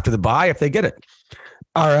game after the bye if they get it.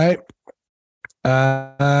 All right.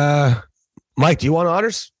 Mike, do you want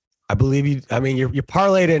honors? I believe you. I mean, your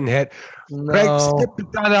parlay didn't hit. No.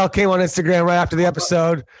 Greg Donnell came on Instagram right after the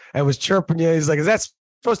episode and was chirping you. He's like, "Is that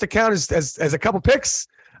supposed to count as a couple picks?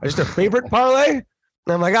 Or just a favorite parlay?" And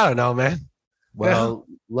I'm like, "I don't know, man." Well,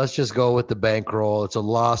 let's just go with the bankroll. It's a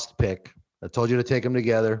lost pick. I told you to take them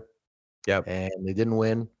together. Yep. And they didn't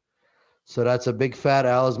win. So that's a big fat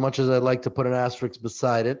L. As much as I'd like to put an asterisk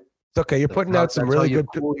beside it. It's okay. You're putting out some really good.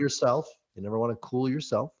 Cool yourself. You never want to cool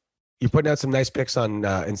yourself. You're putting out some nice picks on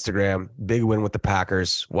Instagram. Big win with the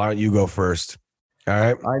Packers. Why don't you go first? All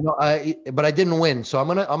right. I know, but I didn't win, so I'm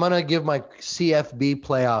gonna give my CFB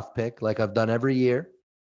playoff pick like I've done every year.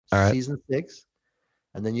 All right. Season 6,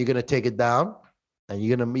 and then you're gonna take it down, and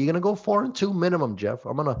you're gonna go 4-2 minimum, Jeff.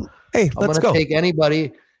 I'm gonna take any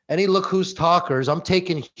look who's talkers. I'm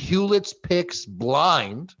taking Hewlett's picks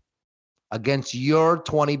blind against your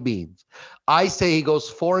 20 beans. I say he goes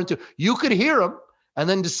 4-2. You could hear him. And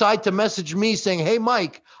then decide to message me saying, "Hey,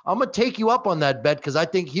 Mike, I'm going to take you up on that bet because I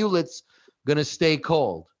think Hewlett's going to stay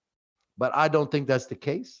cold." But I don't think that's the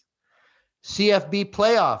case. CFB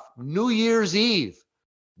playoff, New Year's Eve.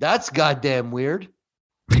 That's goddamn weird.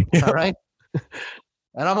 Yep. All right.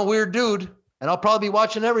 And I'm a weird dude, and I'll probably be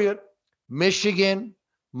watching every Michigan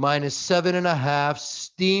 -7.5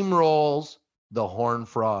 steamrolls the Horned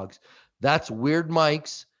Frogs. That's Weird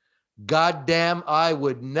Mike's. Goddamn, I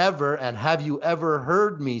would never, and have you ever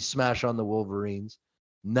heard me smash on the Wolverines?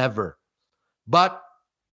 Never. But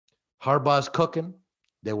Harbaugh's cooking.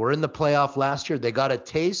 They were in the playoff last year. They got a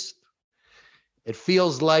taste. It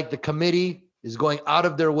feels like the committee is going out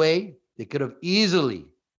of their way. They could have easily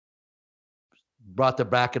brought the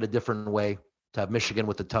bracket a different way to have Michigan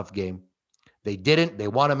with a tough game. They didn't. They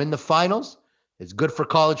want them in the finals. It's good for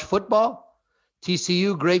college football.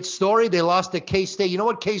 TCU, great story. They lost to K-State. You know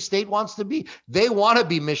what K-State wants to be? They want to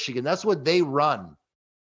be Michigan. That's what they run.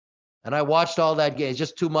 And I watched all that game. It's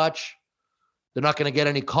just too much. They're not going to get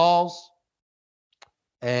any calls.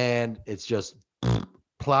 And it's just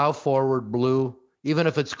plow forward blue. Even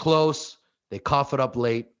if it's close, they cough it up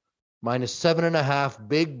late. -7.5,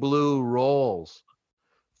 big blue rolls.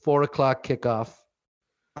 4:00 kickoff.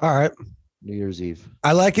 All right. New Year's Eve.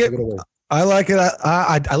 I like it. I like it.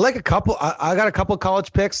 I like a couple. I got a couple of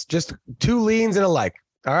college picks, just two leans and a like.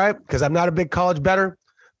 All right. Because I'm not a big college bettor,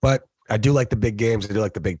 but I do like the big games. I do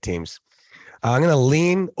like the big teams. I'm going to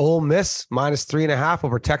lean Ole Miss -3.5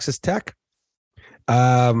 over Texas Tech.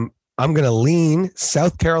 I'm going to lean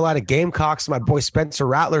South Carolina Gamecocks. My boy Spencer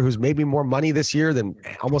Rattler, who's made me more money this year than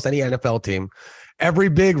almost any NFL team. Every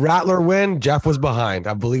big Rattler win, Jeff was behind.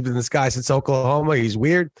 I've believed in this guy since Oklahoma. He's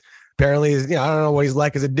weird. Apparently, I don't know what he's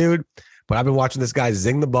like as a dude. But I've been watching this guy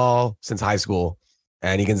zing the ball since high school,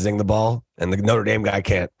 and he can zing the ball, and the Notre Dame guy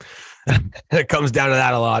can't. It comes down to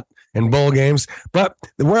that a lot in bowl games. But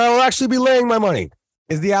where I will actually be laying my money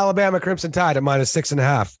is the Alabama Crimson Tide at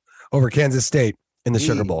 -6.5 over Kansas State in the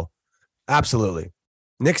Sugar Bowl. Absolutely.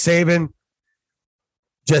 Nick Saban,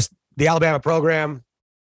 just the Alabama program,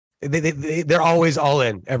 they're always all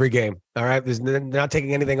in every game. All right. They're not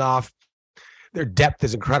taking anything off. Their depth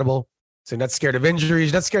is incredible. So not scared of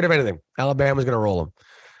injuries, not scared of anything. Alabama's going to roll them.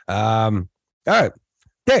 All right.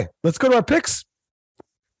 Okay, let's go to our picks.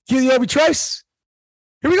 Cue the Arby Trice.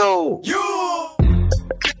 Here we go.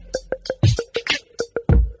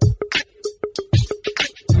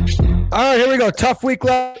 All right, here we go. Tough week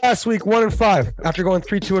last week, 1-5. After going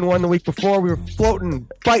 3-2-1 the week before, we were floating,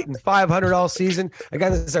 fighting 500 all season.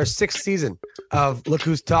 Again, this is our 6th season of Look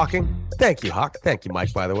Who's Talking. Thank you, Hawk. Thank you,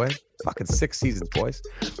 Mike, by the way. Fucking 6 seasons, boys.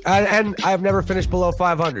 And I've never finished below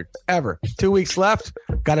 500, ever. 2 weeks left.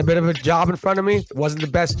 Got a bit of a job in front of me. Wasn't the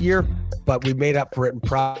best year, but we made up for it in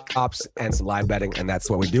props and some live betting, and that's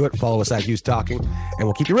what we do it. Follow us at Hughes Talking, and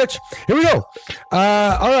we'll keep you rich. Here we go.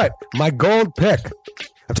 All right, my gold pick.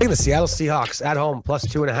 I'm taking the Seattle Seahawks at home, plus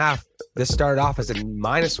 2.5. This started off as a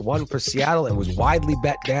 -1 for Seattle and was widely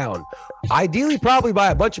bet down. Ideally, probably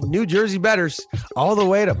by a bunch of New Jersey bettors, all the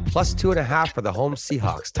way to plus 2.5 for the home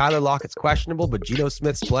Seahawks. Tyler Lockett's questionable, but Geno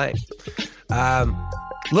Smith's playing.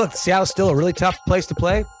 Look, Seattle's still a really tough place to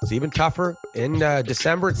play. It's even tougher in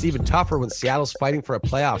December. It's even tougher when Seattle's fighting for a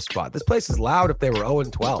playoff spot. This place is loud if they were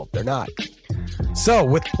 0-12. They're not. So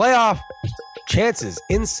with playoff chances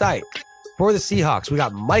in sight for the Seahawks, we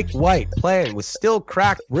got Mike White playing with still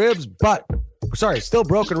broken ribs, but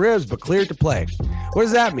cleared to play. What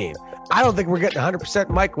does that mean? I don't think we're getting 100%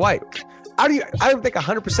 Mike White. I don't think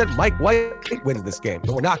 100% Mike White wins this game,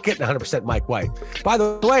 but we're not getting 100% Mike White. By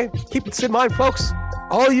the way, keep this in mind, folks.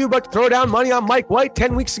 All of you about to throw down money on Mike White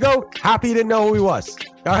 10 weeks ago, happy you didn't know who he was.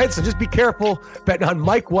 All right, so just be careful betting on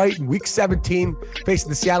Mike White in Week 17 facing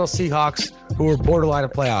the Seattle Seahawks, who are borderline a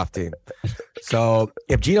playoff team. So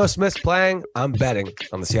if Geno Smith's playing, I'm betting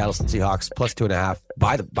on the Seattle Seahawks plus 2.5.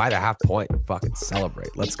 By the half point and fucking celebrate.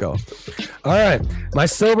 Let's go. All right, my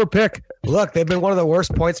silver pick. Look, they've been one of the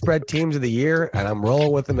worst point spread teams of the year, and I'm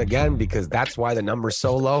rolling with them again because that's why the number's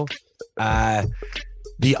so low.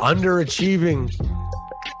 The underachieving,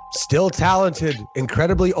 still talented,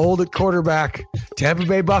 incredibly old at quarterback, Tampa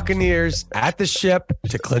Bay Buccaneers at the ship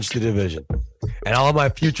to clinch the division. And all of my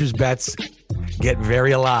futures bets get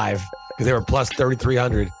very alive because they were plus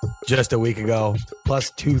 3,300 just a week ago,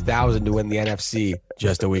 plus 2,000 to win the NFC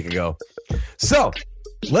just a week ago. So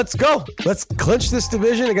let's go. Let's clinch this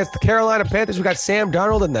division against the Carolina Panthers. We got Sam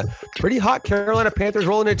Darnold and the pretty hot Carolina Panthers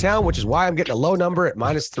rolling into town, which is why I'm getting a low number at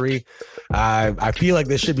 -3. I feel like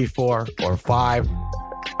this should be 4 or 5.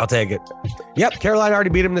 I'll take it. Yep, Carolina already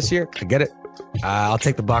beat him this year. I get it. I'll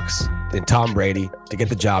take the Bucs and Tom Brady to get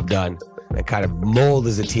the job done and kind of mold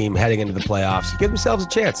as a team heading into the playoffs. Give themselves a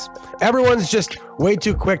chance. Everyone's just way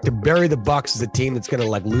too quick to bury the Bucs as a team that's going to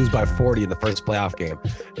lose by 40 in the first playoff game.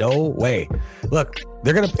 No way. Look,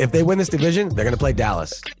 if they win this division, they're going to play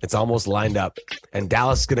Dallas. It's almost lined up. And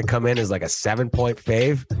Dallas is going to come in as like a 7-point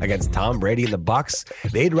fave against Tom Brady and the Bucs.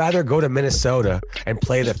 They'd rather go to Minnesota and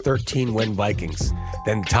play the 13-win Vikings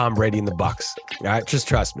than Tom Brady and the Bucs. All right, just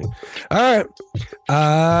trust me. All right.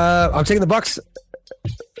 I'm taking the Bucs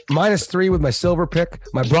 -3 with my silver pick.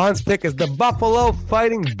 My bronze pick is the Buffalo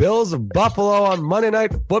Fighting Bills of Buffalo on Monday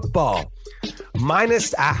Night Football.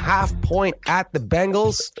 -0.5 point at the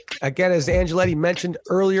Bengals. Again, as Angeletti mentioned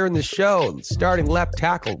earlier in the show, starting left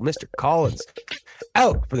tackle, Mr. Collins,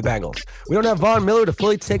 out for the Bengals. We don't have Von Miller to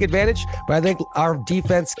fully take advantage, but I think our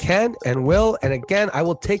defense can and will. And again, I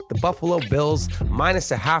will take the Buffalo Bills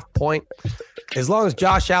 -0.5 point. As long as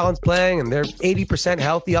Josh Allen's playing and they're 80%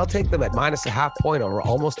 healthy, I'll take them at -0.5 point over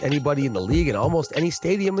almost anybody in the league and almost any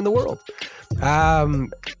stadium in the world.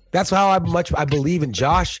 That's how much I believe in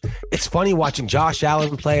Josh. It's funny watching Josh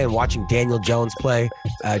Allen play and watching Daniel Jones play,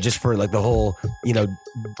 just for like the whole,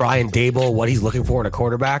 Brian Daboll, what he's looking for in a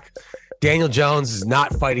quarterback. Daniel Jones is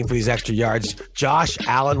not fighting for these extra yards. Josh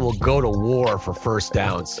Allen will go to war for first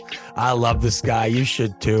downs. I love this guy. You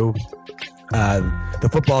should too. The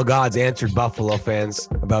football gods answered Buffalo fans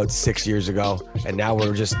about 6 years ago, and now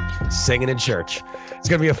we're just singing in church. It's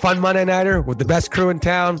going to be a fun Monday nighter with the best crew in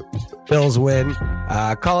town. Bills win.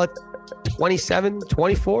 Call it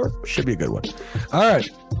 27-24. Should be a good one. All right.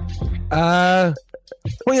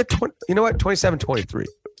 27-23.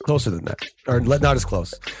 Closer than that. Or not as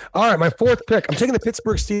close. All right, my fourth pick. I'm taking the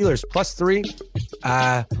Pittsburgh Steelers +3.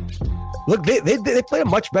 Look, they played a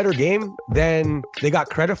much better game than they got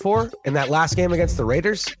credit for in that last game against the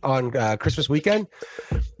Raiders on Christmas weekend.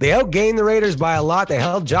 They outgained the Raiders by a lot. They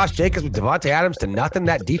held Josh Jacobs with Devontae Adams to nothing.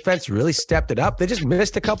 That defense really stepped it up. They just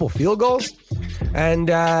missed a couple field goals. And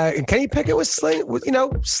Kenny Pickett was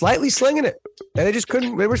slightly slinging it. And they just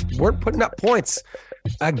weren't putting up points.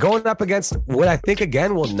 Going up against what I think,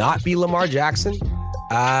 again, will not be Lamar Jackson.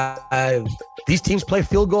 These teams play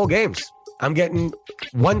field goal games. I'm getting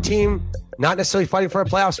one team not necessarily fighting for a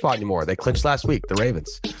playoff spot anymore. They clinched last week, the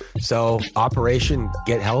Ravens. So Operation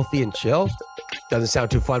Get Healthy and Chill doesn't sound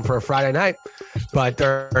too fun for a Friday night, but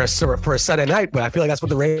for a Sunday night. But I feel like that's what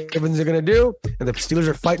the Ravens are going to do. And the Steelers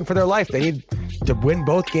are fighting for their life. They need to win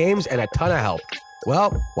both games and a ton of help.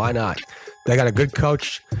 Well, why not? They got a good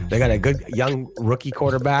coach. They got a good young rookie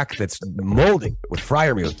quarterback that's molding with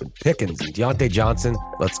Freiermuth and Pickens and Deontay Johnson.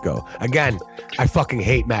 Let's go. Again, I fucking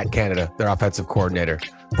hate Matt Canada, their offensive coordinator,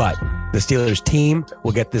 but the Steelers team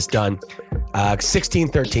will get this done.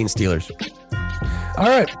 16-13 Steelers. All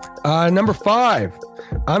right. Number 5,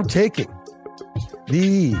 I'm taking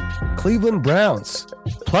the Cleveland Browns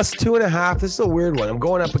plus 2.5. This is a weird one. I'm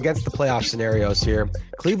going up against the playoff scenarios here.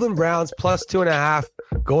 Cleveland Browns plus 2.5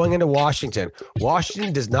 going into Washington.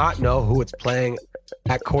 Washington does not know who it's playing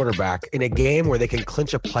at quarterback in a game where they can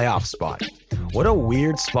clinch a playoff spot. What a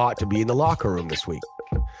weird spot to be in the locker room this week.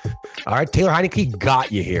 All right, Taylor Heineke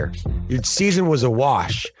got you here. Your season was a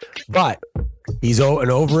wash, but he's an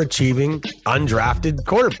overachieving, undrafted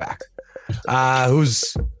quarterback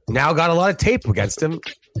who's now got a lot of tape against him,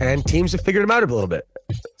 and teams have figured him out a little bit.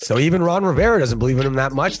 So even Ron Rivera doesn't believe in him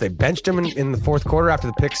that much. They benched him in the fourth quarter after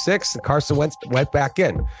the pick 6, and Carson Wentz went back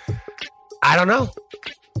in. I don't know.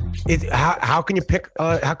 How can you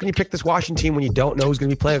pick this Washington team when you don't know who's going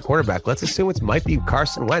to be playing a quarterback? Let's assume it might be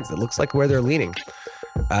Carson Wentz. It looks like where they're leaning.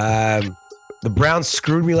 The Browns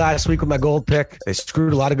screwed me last week with my gold pick. They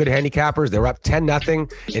screwed a lot of good handicappers. They were up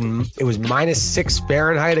 10-0, and it was -6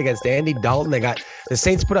 Fahrenheit against Andy Dalton. The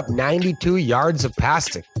Saints put up 92 yards of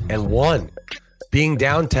passing and won, being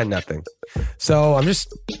down 10-0. So it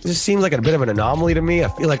just seems like a bit of an anomaly to me. I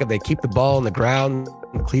feel like if they keep the ball on the ground,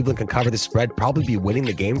 Cleveland can cover the spread, probably be winning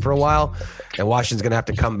the game for a while, and Washington's going to have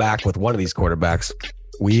to come back with one of these quarterbacks.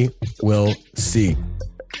 We will see.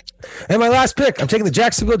 And my last pick, I'm taking the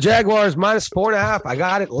Jacksonville Jaguars -4.5. I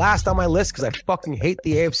got it last on my list because I fucking hate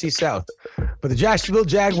the AFC South. But the Jacksonville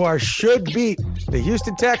Jaguars should beat the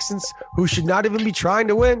Houston Texans, who should not even be trying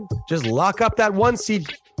to win. Just lock up that 1 seed,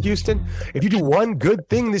 Houston. If you do one good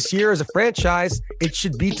thing this year as a franchise, it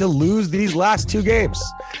should be to lose these last 2 games.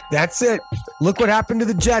 That's it. Look what happened to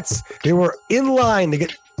the Jets. They were in line to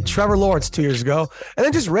get Trevor Lawrence 2 years ago, and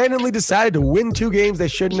then just randomly decided to win 2 games they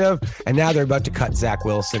shouldn't have, and now they're about to cut Zach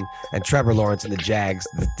Wilson, and Trevor Lawrence and the Jags,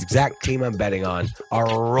 the exact team I'm betting on, are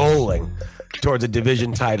rolling towards a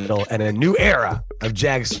division title and a new era of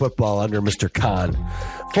Jags football under Mr. Khan.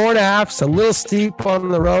 4.5's a little steep on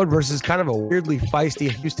the road versus kind of a weirdly feisty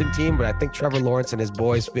Houston team, but I think Trevor Lawrence and his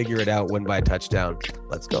boys figure it out, win by a touchdown.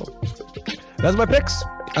 Let's go. That's my picks.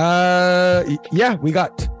 We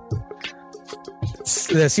got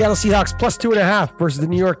the Seattle Seahawks plus 2.5 versus the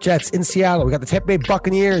New York Jets in Seattle. We got the Tampa Bay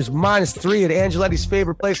Buccaneers -3 at Angeletti's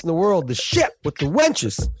favorite place in the world, the ship with the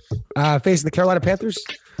wenches, facing the Carolina Panthers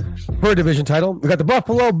for a division title. We got the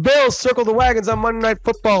Buffalo Bills circle the wagons on Monday Night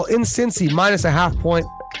Football in Cincy -0.5 point.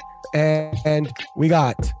 And we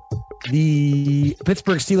got the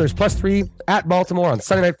Pittsburgh Steelers +3 at Baltimore on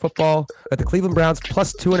Sunday Night Football. Got the Cleveland Browns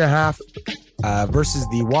 +2.5 versus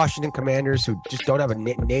the Washington Commanders, who just don't have a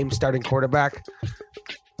name starting quarterback.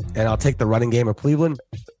 And I'll take the running game of Cleveland.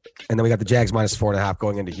 And then we got the Jags -4.5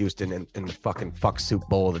 going into Houston in the fucking fuck soup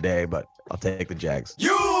bowl of the day, but I'll take the Jags.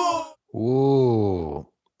 Ooh,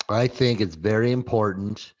 I think it's very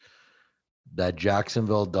important that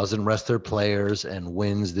Jacksonville doesn't rest their players and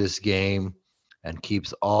wins this game and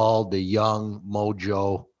keeps all the young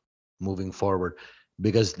mojo moving forward,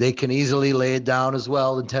 because they can easily lay it down as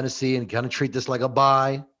well in Tennessee and kind of treat this like a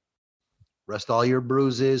bye. Rest all your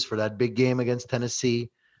bruises for that big game against Tennessee.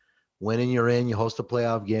 Winning, you're in. You host a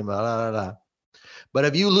playoff game. Blah, blah, blah, blah. But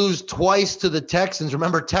if you lose twice to the Texans,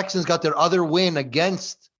 remember, Texans got their other win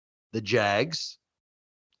against the Jags.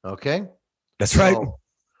 Okay? That's right.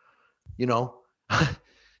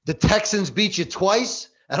 The Texans beat you twice,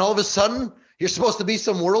 and all of a sudden, you're supposed to be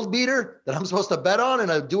some world beater that I'm supposed to bet on in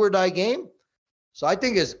a do-or-die game? So I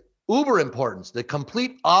think it's uber importance, the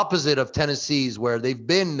complete opposite of Tennessee's, where they've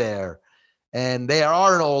been there and they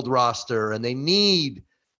are an old roster and they need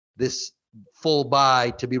this full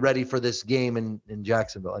bye to be ready for this game in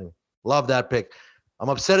Jacksonville. Anyway, love that pick. I'm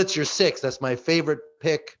upset it's your 6. That's my favorite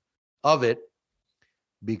pick of it,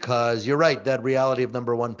 because you're right. That reality of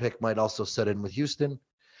number 1 pick might also set in with Houston.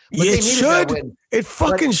 But it should. It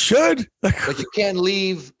fucking should. But you can't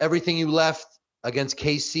leave everything you left against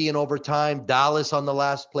KC in overtime, Dallas on the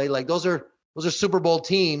last play. Like those are Super Bowl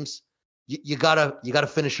teams. You gotta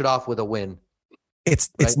finish it off with a win.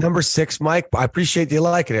 It's number 6, Mike. I appreciate you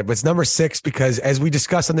liking it, but it's number 6 because, as we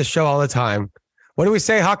discuss on this show all the time, what do we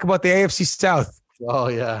say, Hawk, about the AFC South? Oh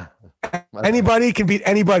yeah, anybody can beat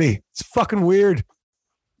anybody. It's fucking weird.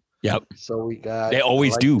 Yep. So we got. They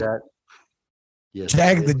always do. That. Yes.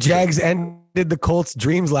 The Jags ended the Colts'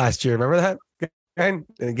 dreams last year. Remember that? And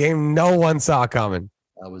in a game no one saw coming.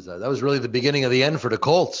 That was really the beginning of the end for the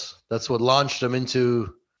Colts. That's what launched them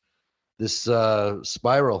into this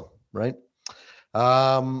spiral, right?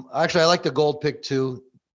 Actually, I like the gold pick too.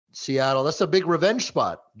 Seattle. That's a big revenge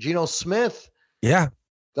spot. Geno Smith. Yeah.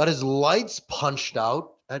 Got his lights punched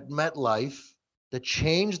out at MetLife that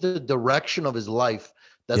changed the direction of his life,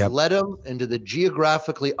 that led him into the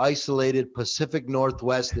geographically isolated Pacific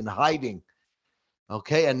Northwest in hiding.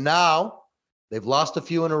 Okay. And now they've lost a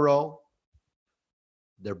few in a row.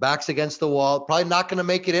 Their backs against the wall. Probably not going to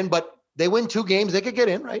make it in, but they win 2 games. They could get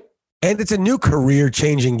in, right? And it's a new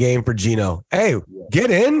career-changing game for Geno. Hey,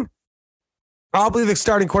 get in. Probably the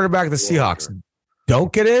starting quarterback of the Seahawks. Sure.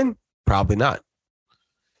 Don't get in? Probably not.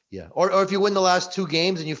 Yeah. Or if you win the last 2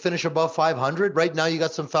 games and you finish above 500, right now you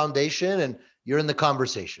got some foundation and you're in the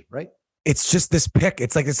conversation, right? It's just this pick.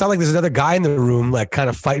 It's not like there's another guy in the room like kind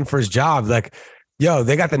of fighting for his job. Like, yo,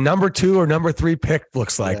 they got the number 2 or number 3 pick,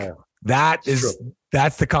 looks like. Yeah.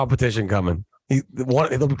 That's the competition coming.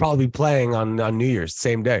 They'll probably be playing on New Year's,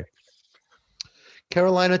 same day.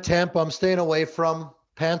 Carolina, Tampa, I'm staying away from.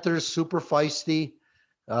 Panthers, super feisty.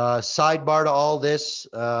 Sidebar to all this,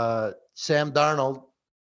 Sam Darnold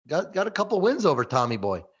got a couple wins over Tommy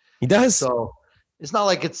Boy. He does. So it's not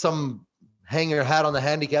like it's some hang your hat on the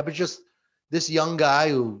handicap. It's just this young guy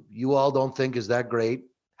who you all don't think is that great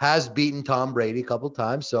has beaten Tom Brady a couple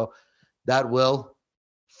times. So that will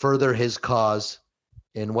further his cause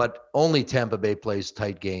in what only Tampa Bay plays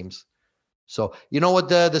tight games. So you know what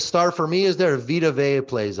the star for me is there? Vita Vea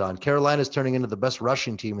plays on. Carolina's turning into the best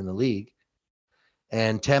rushing team in the league.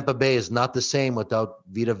 And Tampa Bay is not the same without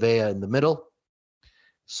Vita Vea in the middle.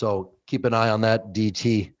 So keep an eye on that,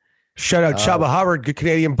 DT. Shout out Chubba Hubbard, good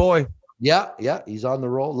Canadian boy. Yeah, he's on the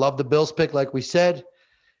roll. Love the Bills pick, like we said.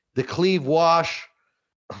 The Cleve wash.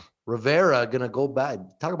 Rivera going to go back.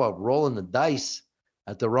 Talk about rolling the dice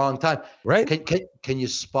at the wrong time. Right. Can you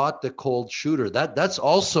spot the cold shooter? That's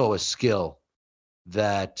also a skill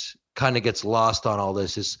that kind of gets lost on all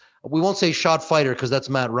this. We won't say shot fighter because that's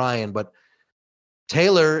Matt Ryan, but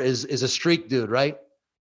Taylor is a streak dude, right?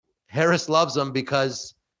 Harris loves him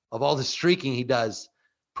because of all the streaking he does.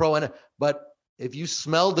 But if you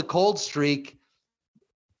smell the cold streak,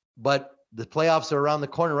 but the playoffs are around the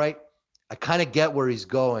corner, right? I kind of get where he's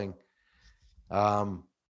going. Deshaun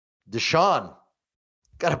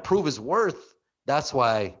got to prove his worth. That's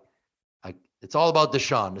why it's all about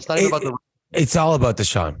Deshaun. It's not even about the. It's all about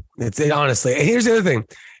Deshaun. Honestly. And here's the other thing.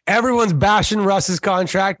 Everyone's bashing Russ's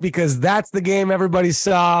contract because that's the game everybody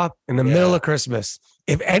saw in the middle of Christmas.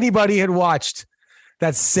 If anybody had watched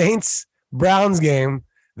that Saints-Browns game,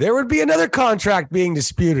 there would be another contract being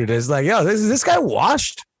disputed. It's like, yo, is this guy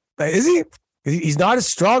washed? Is he? He's not as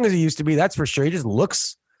strong as he used to be. That's for sure. He just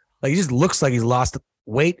looks like he's lost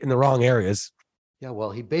weight in the wrong areas. Yeah,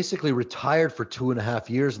 well, he basically retired for 2.5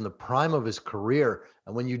 years in the prime of his career.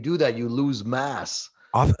 And when you do that, you lose mass.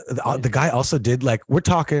 The guy also did, like, we're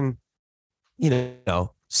talking,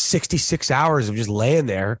 66 hours of just laying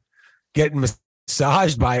there, getting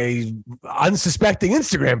massaged by unsuspecting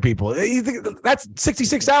Instagram people. That's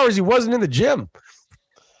 66 hours he wasn't in the gym.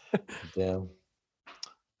 Damn.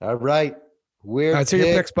 All right. Let's hear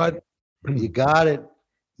your picks, bud. You got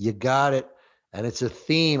it. And it's a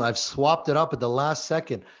theme. I've swapped it up at the last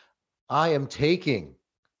second. I am taking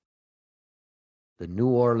the New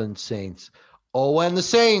Orleans Saints. Oh, and the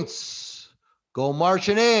Saints go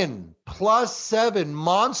marching in. +7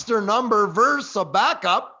 monster number versus a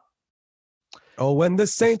backup. Oh, when the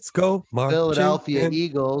Saints go marching Philadelphia in.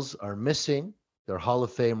 Eagles are missing their Hall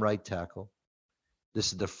of Fame right tackle.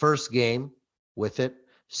 This is the first game with it.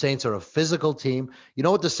 Saints are a physical team. You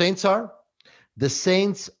know what the Saints are? The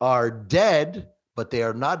Saints are dead, but they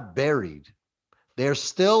are not buried. They're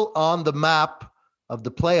still on the map of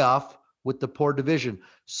the playoff with the poor division.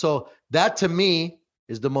 So that, to me,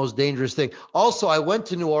 is the most dangerous thing. Also, I went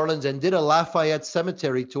to New Orleans and did a Lafayette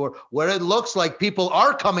Cemetery tour where it looks like people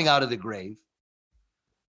are coming out of the grave.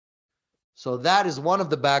 So that is one of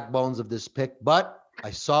the backbones of this pick. But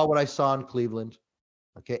I saw what I saw in Cleveland.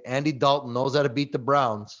 Okay, Andy Dalton knows how to beat the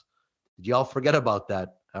Browns. Did y'all forget about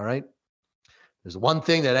that? All right. There's one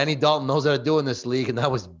thing that Andy Dalton knows how to do in this league, and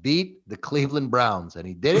that was beat the Cleveland Browns. And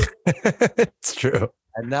he did it. It's true.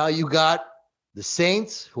 And now you got the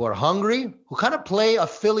Saints, who are hungry, who kind of play a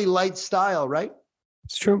Philly light style, right?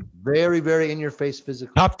 It's true. Very, very in-your-face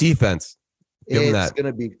physical. Top defense.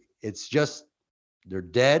 It's just they're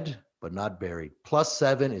dead, but not buried.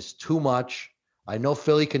 +7 is too much. I know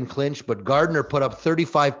Philly can clinch, but Gardner put up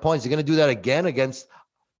 35 points. You're going to do that again against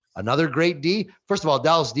another great D? First of all,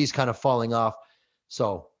 Dallas D is kind of falling off.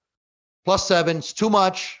 So +7 is too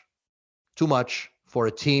much for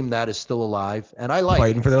a team that is still alive. And I like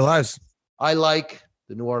fighting for their lives. I like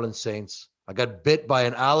the New Orleans Saints. I got bit by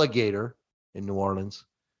an alligator in New Orleans.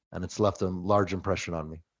 and it's left a large impression on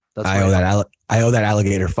me. I owe that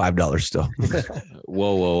alligator $5 still.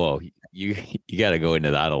 Whoa. You got to go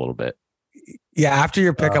into that a little bit. Yeah, after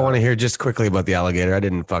your pick, I want to hear just quickly about the alligator. I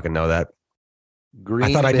didn't fucking know that. Green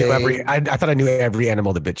I thought Bay, I thought I knew every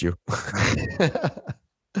animal that bit you.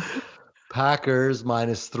 Packers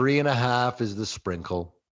 -3.5 is the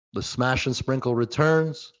sprinkle. The smash and sprinkle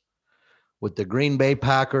returns with the Green Bay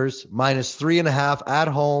Packers -3.5 at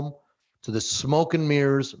home to the smoke and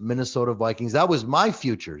mirrors Minnesota Vikings. That was my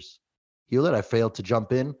futures. Hewlett, I failed to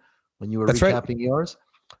jump in when you were recapping yours.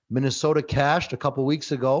 Minnesota cashed a couple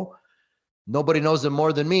weeks ago. Nobody knows it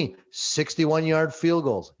more than me. 61-yard field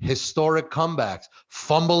goals, historic comebacks,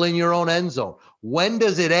 fumble in your own end zone. When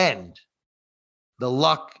does it end? The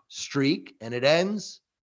luck streak, and it ends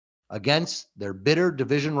against their bitter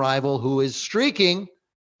division rival who is streaking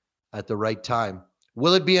at the right time.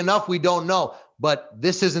 Will it be enough? We don't know, but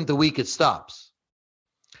this isn't the week it stops.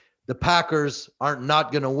 The Packers aren't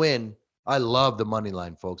not going to win. I love the money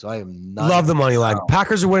line, folks. I am not. Love the money line.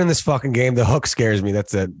 Packers are winning this fucking game. The hook scares me.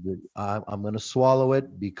 That's it. I'm going to swallow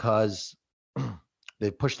it because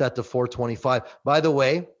they pushed that to 425. By the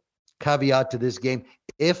way, caveat to this game,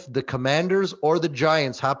 if the Commanders or the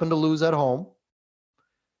Giants happen to lose at home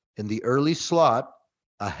in the early slot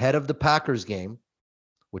ahead of the Packers game,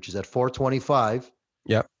 which is at 425.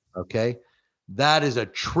 Yep. Okay. That is a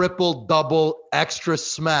triple double extra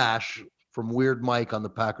smash from Weird Mike on the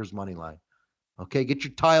Packers money line. Okay. Get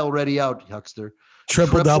your tile ready out, Huckster.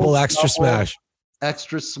 Triple double extra smash.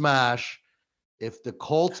 Extra smash. If the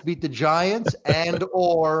Colts beat the Giants and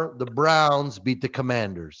or the Browns beat the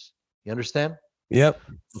Commanders. You understand? Yep.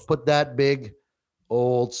 Put that big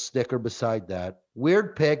old sticker beside that.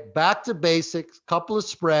 Weird pick, back to basics, couple of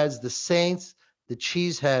spreads, the Saints, the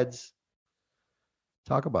Cheeseheads.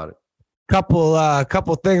 Talk about it.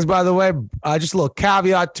 Couple things, by the way. Just a little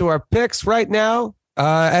caveat to our picks right now.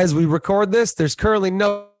 As we record this, there's currently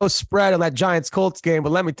no spread on that Giants-Colts game,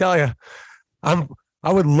 but let me tell you, I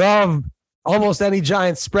would love almost any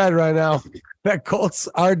Giants spread right now. The Colts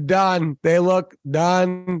are done. They look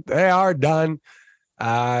done. They are done.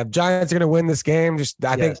 Giants are going to win this game.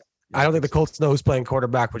 I don't think the Colts know who's playing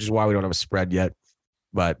quarterback, which is why we don't have a spread yet.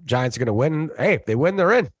 But Giants are going to win. Hey, if they win,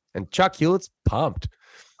 they're in. And Chuck Hewlett's pumped.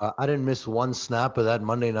 I didn't miss one snap of that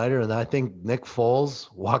Monday nighter, and I think Nick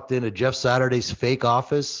Foles walked into Jeff Saturday's fake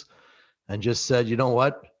office and just said, "You know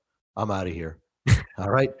what? I'm out of here." All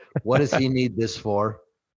right. What does he need this for?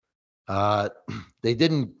 They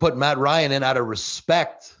didn't put Matt Ryan in out of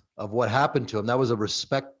respect of what happened to him. That was a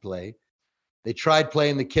respect play. They tried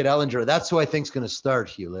playing the kid Ellinger. That's who I think is going to start,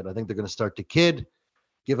 Hewlett. I think they're going to start the kid,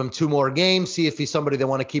 give him 2 more games, see if he's somebody they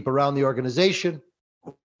want to keep around the organization.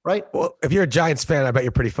 Right? Well, if you're a Giants fan, I bet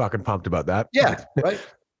you're pretty fucking pumped about that. Yeah, right.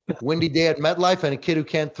 Windy day at MetLife and a kid who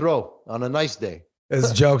can't throw on a nice day.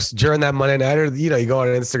 There's jokes during that Monday night, or you go on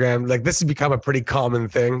Instagram. Like, this has become a pretty common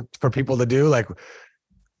thing for people to do. Like,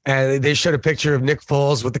 and they showed a picture of Nick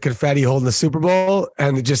Foles with the confetti holding the Super Bowl,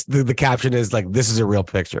 and just the caption is like, "This is a real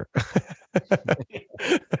picture."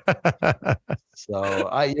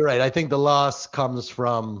 So you're right. I think the loss comes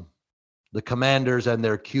from the Commanders and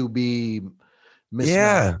their QB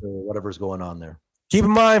mismatch or whatever's going on there. Keep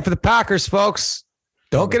in mind for the Packers, folks,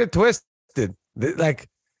 don't get it twisted. Like,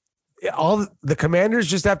 all the Commanders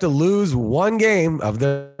just have to lose one game of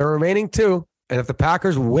their remaining 2. And if the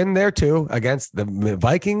Packers win their 2 against the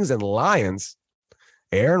Vikings and Lions,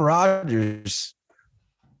 Aaron Rodgers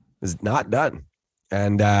is not done.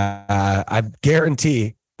 And I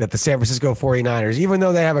guarantee that the San Francisco 49ers, even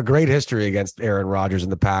though they have a great history against Aaron Rodgers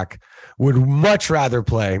and the Pack, would much rather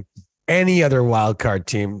play any other wild card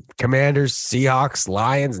team, Commanders, Seahawks,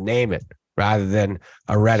 Lions, name it, rather than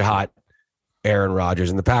a red hot Aaron Rodgers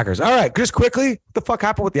and the Packers. All right, just quickly, what the fuck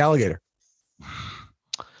happened with the alligator?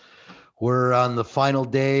 We're on the final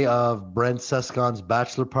day of Brent Sescon's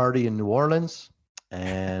bachelor party in New Orleans,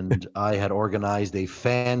 and I had organized a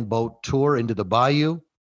fan boat tour into the bayou.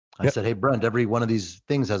 I said, "Hey, Brent, every one of these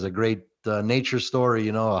things has a great nature story,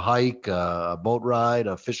 a hike, a boat ride,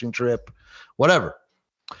 a fishing trip, whatever."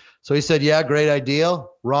 So he said, "Yeah, great idea.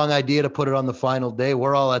 Wrong idea to put it on the final day.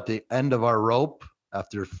 We're all at the end of our rope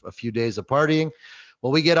after a few days of partying."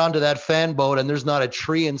 Well, we get onto that fan boat and there's not a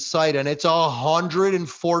tree in sight, and it's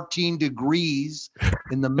 114 degrees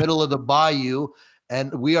in the middle of the bayou,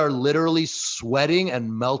 and we are literally sweating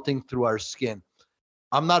and melting through our skin.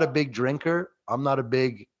 I'm not a big drinker.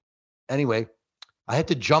 Anyway, I had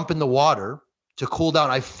to jump in the water to cool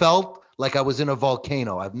down. I felt like I was in a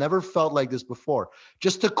volcano. I've never felt like this before.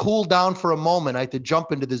 Just to cool down for a moment, I had to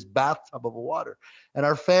jump into this bathtub of water. And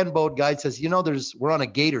our fan boat guide says, we're on a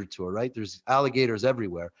gator tour, right? There's alligators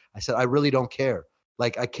everywhere. I said, I really don't care.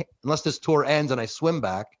 Like, I can't, unless this tour ends and I swim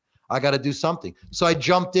back, I got to do something. So I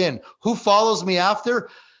jumped in. Who follows me after?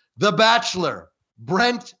 The Bachelor,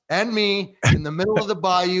 Brent and me in the middle of the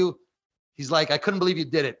bayou. He's like, I couldn't believe you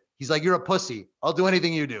did it. He's like, you're a pussy. I'll do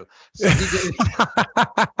anything you do. So he did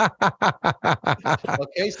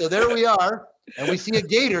Okay, so there we are. And we see a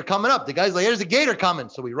gator coming up. The guy's like, there's a gator coming.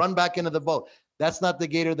 So we run back into the boat. That's not the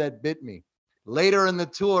gator that bit me. Later in the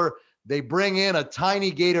tour, they bring in a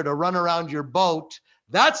tiny gator to run around your boat.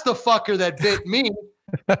 That's the fucker that bit me.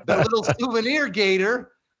 The little souvenir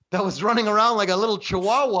gator that was running around like a little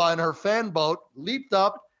chihuahua in her fan boat leaped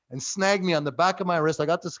up and snagged me on the back of my wrist. I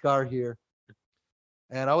got the scar here.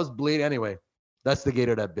 And I was bleeding. Anyway, that's the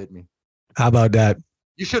gator that bit me. How about that?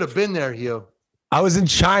 You should have been there, Hugh. I was in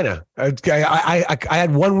China. I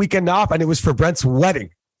had one weekend off, and it was for Brent's wedding.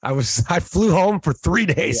 I flew home for 3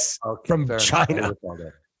 days from China.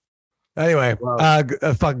 Anyway,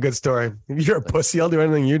 a fucking good story. If you're a pussy, I'll do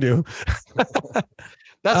anything you do.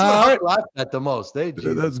 That's what I laughed at the most.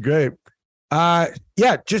 That's great.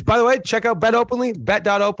 Just by the way, check out Bet Openly,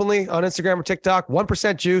 bet.openly on Instagram or TikTok.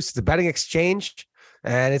 1% juice. It's a betting exchange,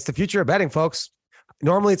 and it's the future of betting, folks.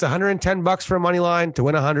 Normally, it's $110 for a money line to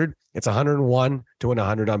win 100. It's 101 to win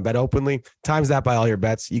 100 on Bet Openly. Times that by all your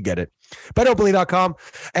bets. You get it. BetOpenly.com.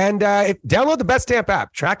 And download the BetStamp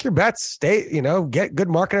app. Track your bets. Get good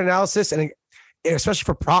market analysis. And especially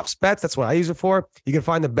for props bets, that's what I use it for. You can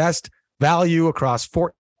find the best value across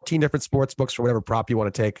 14 different sports books for whatever prop you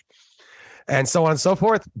want to take. And so on and so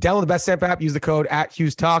forth. Download the BetStamp app. Use the code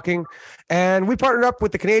 @HughesTalking. And we partnered up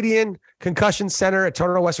with the Canadian Concussion Center at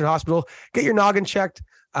Toronto Western Hospital. Get your noggin checked.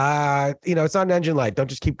 It's not an engine light. Don't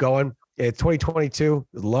just keep going. It's 2022.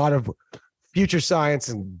 There's a lot of future science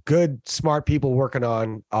and good, smart people working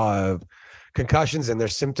on concussions and their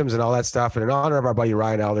symptoms and all that stuff. And in honor of our buddy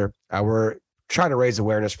Ryan Elder, we're trying to raise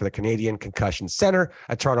awareness for the Canadian Concussion Center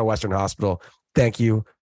at Toronto Western Hospital. Thank you.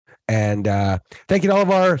 And thank you to all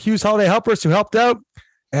of our Hughes Holiday helpers who helped out.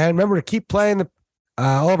 And remember to keep playing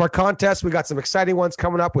all of our contests. We got some exciting ones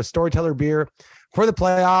coming up with Storyteller Beer for the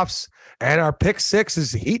playoffs. And our pick 6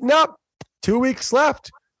 is heating up. 2 weeks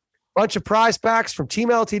left. Bunch of prize packs from Team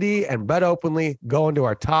LTD and Bet Openly going to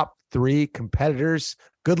our top 3 competitors.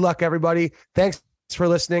 Good luck, everybody. Thanks for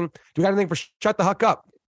listening. Do we got anything for Shut the Huck Up?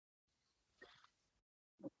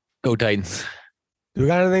 Go Titans. Do we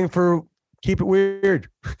got anything for Keep It Weird?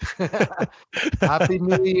 Happy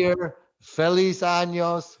New Year. Feliz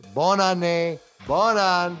años. Bon année. Bon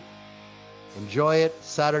an. Enjoy it.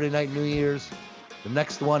 Saturday night, New Year's. The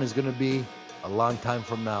next one is going to be a long time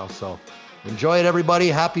from now. So enjoy it, everybody.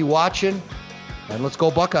 Happy watching. And let's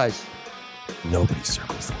go Buckeyes. Nobody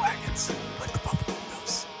circles the wagons like the Buffalo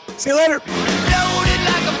Bills. See you later.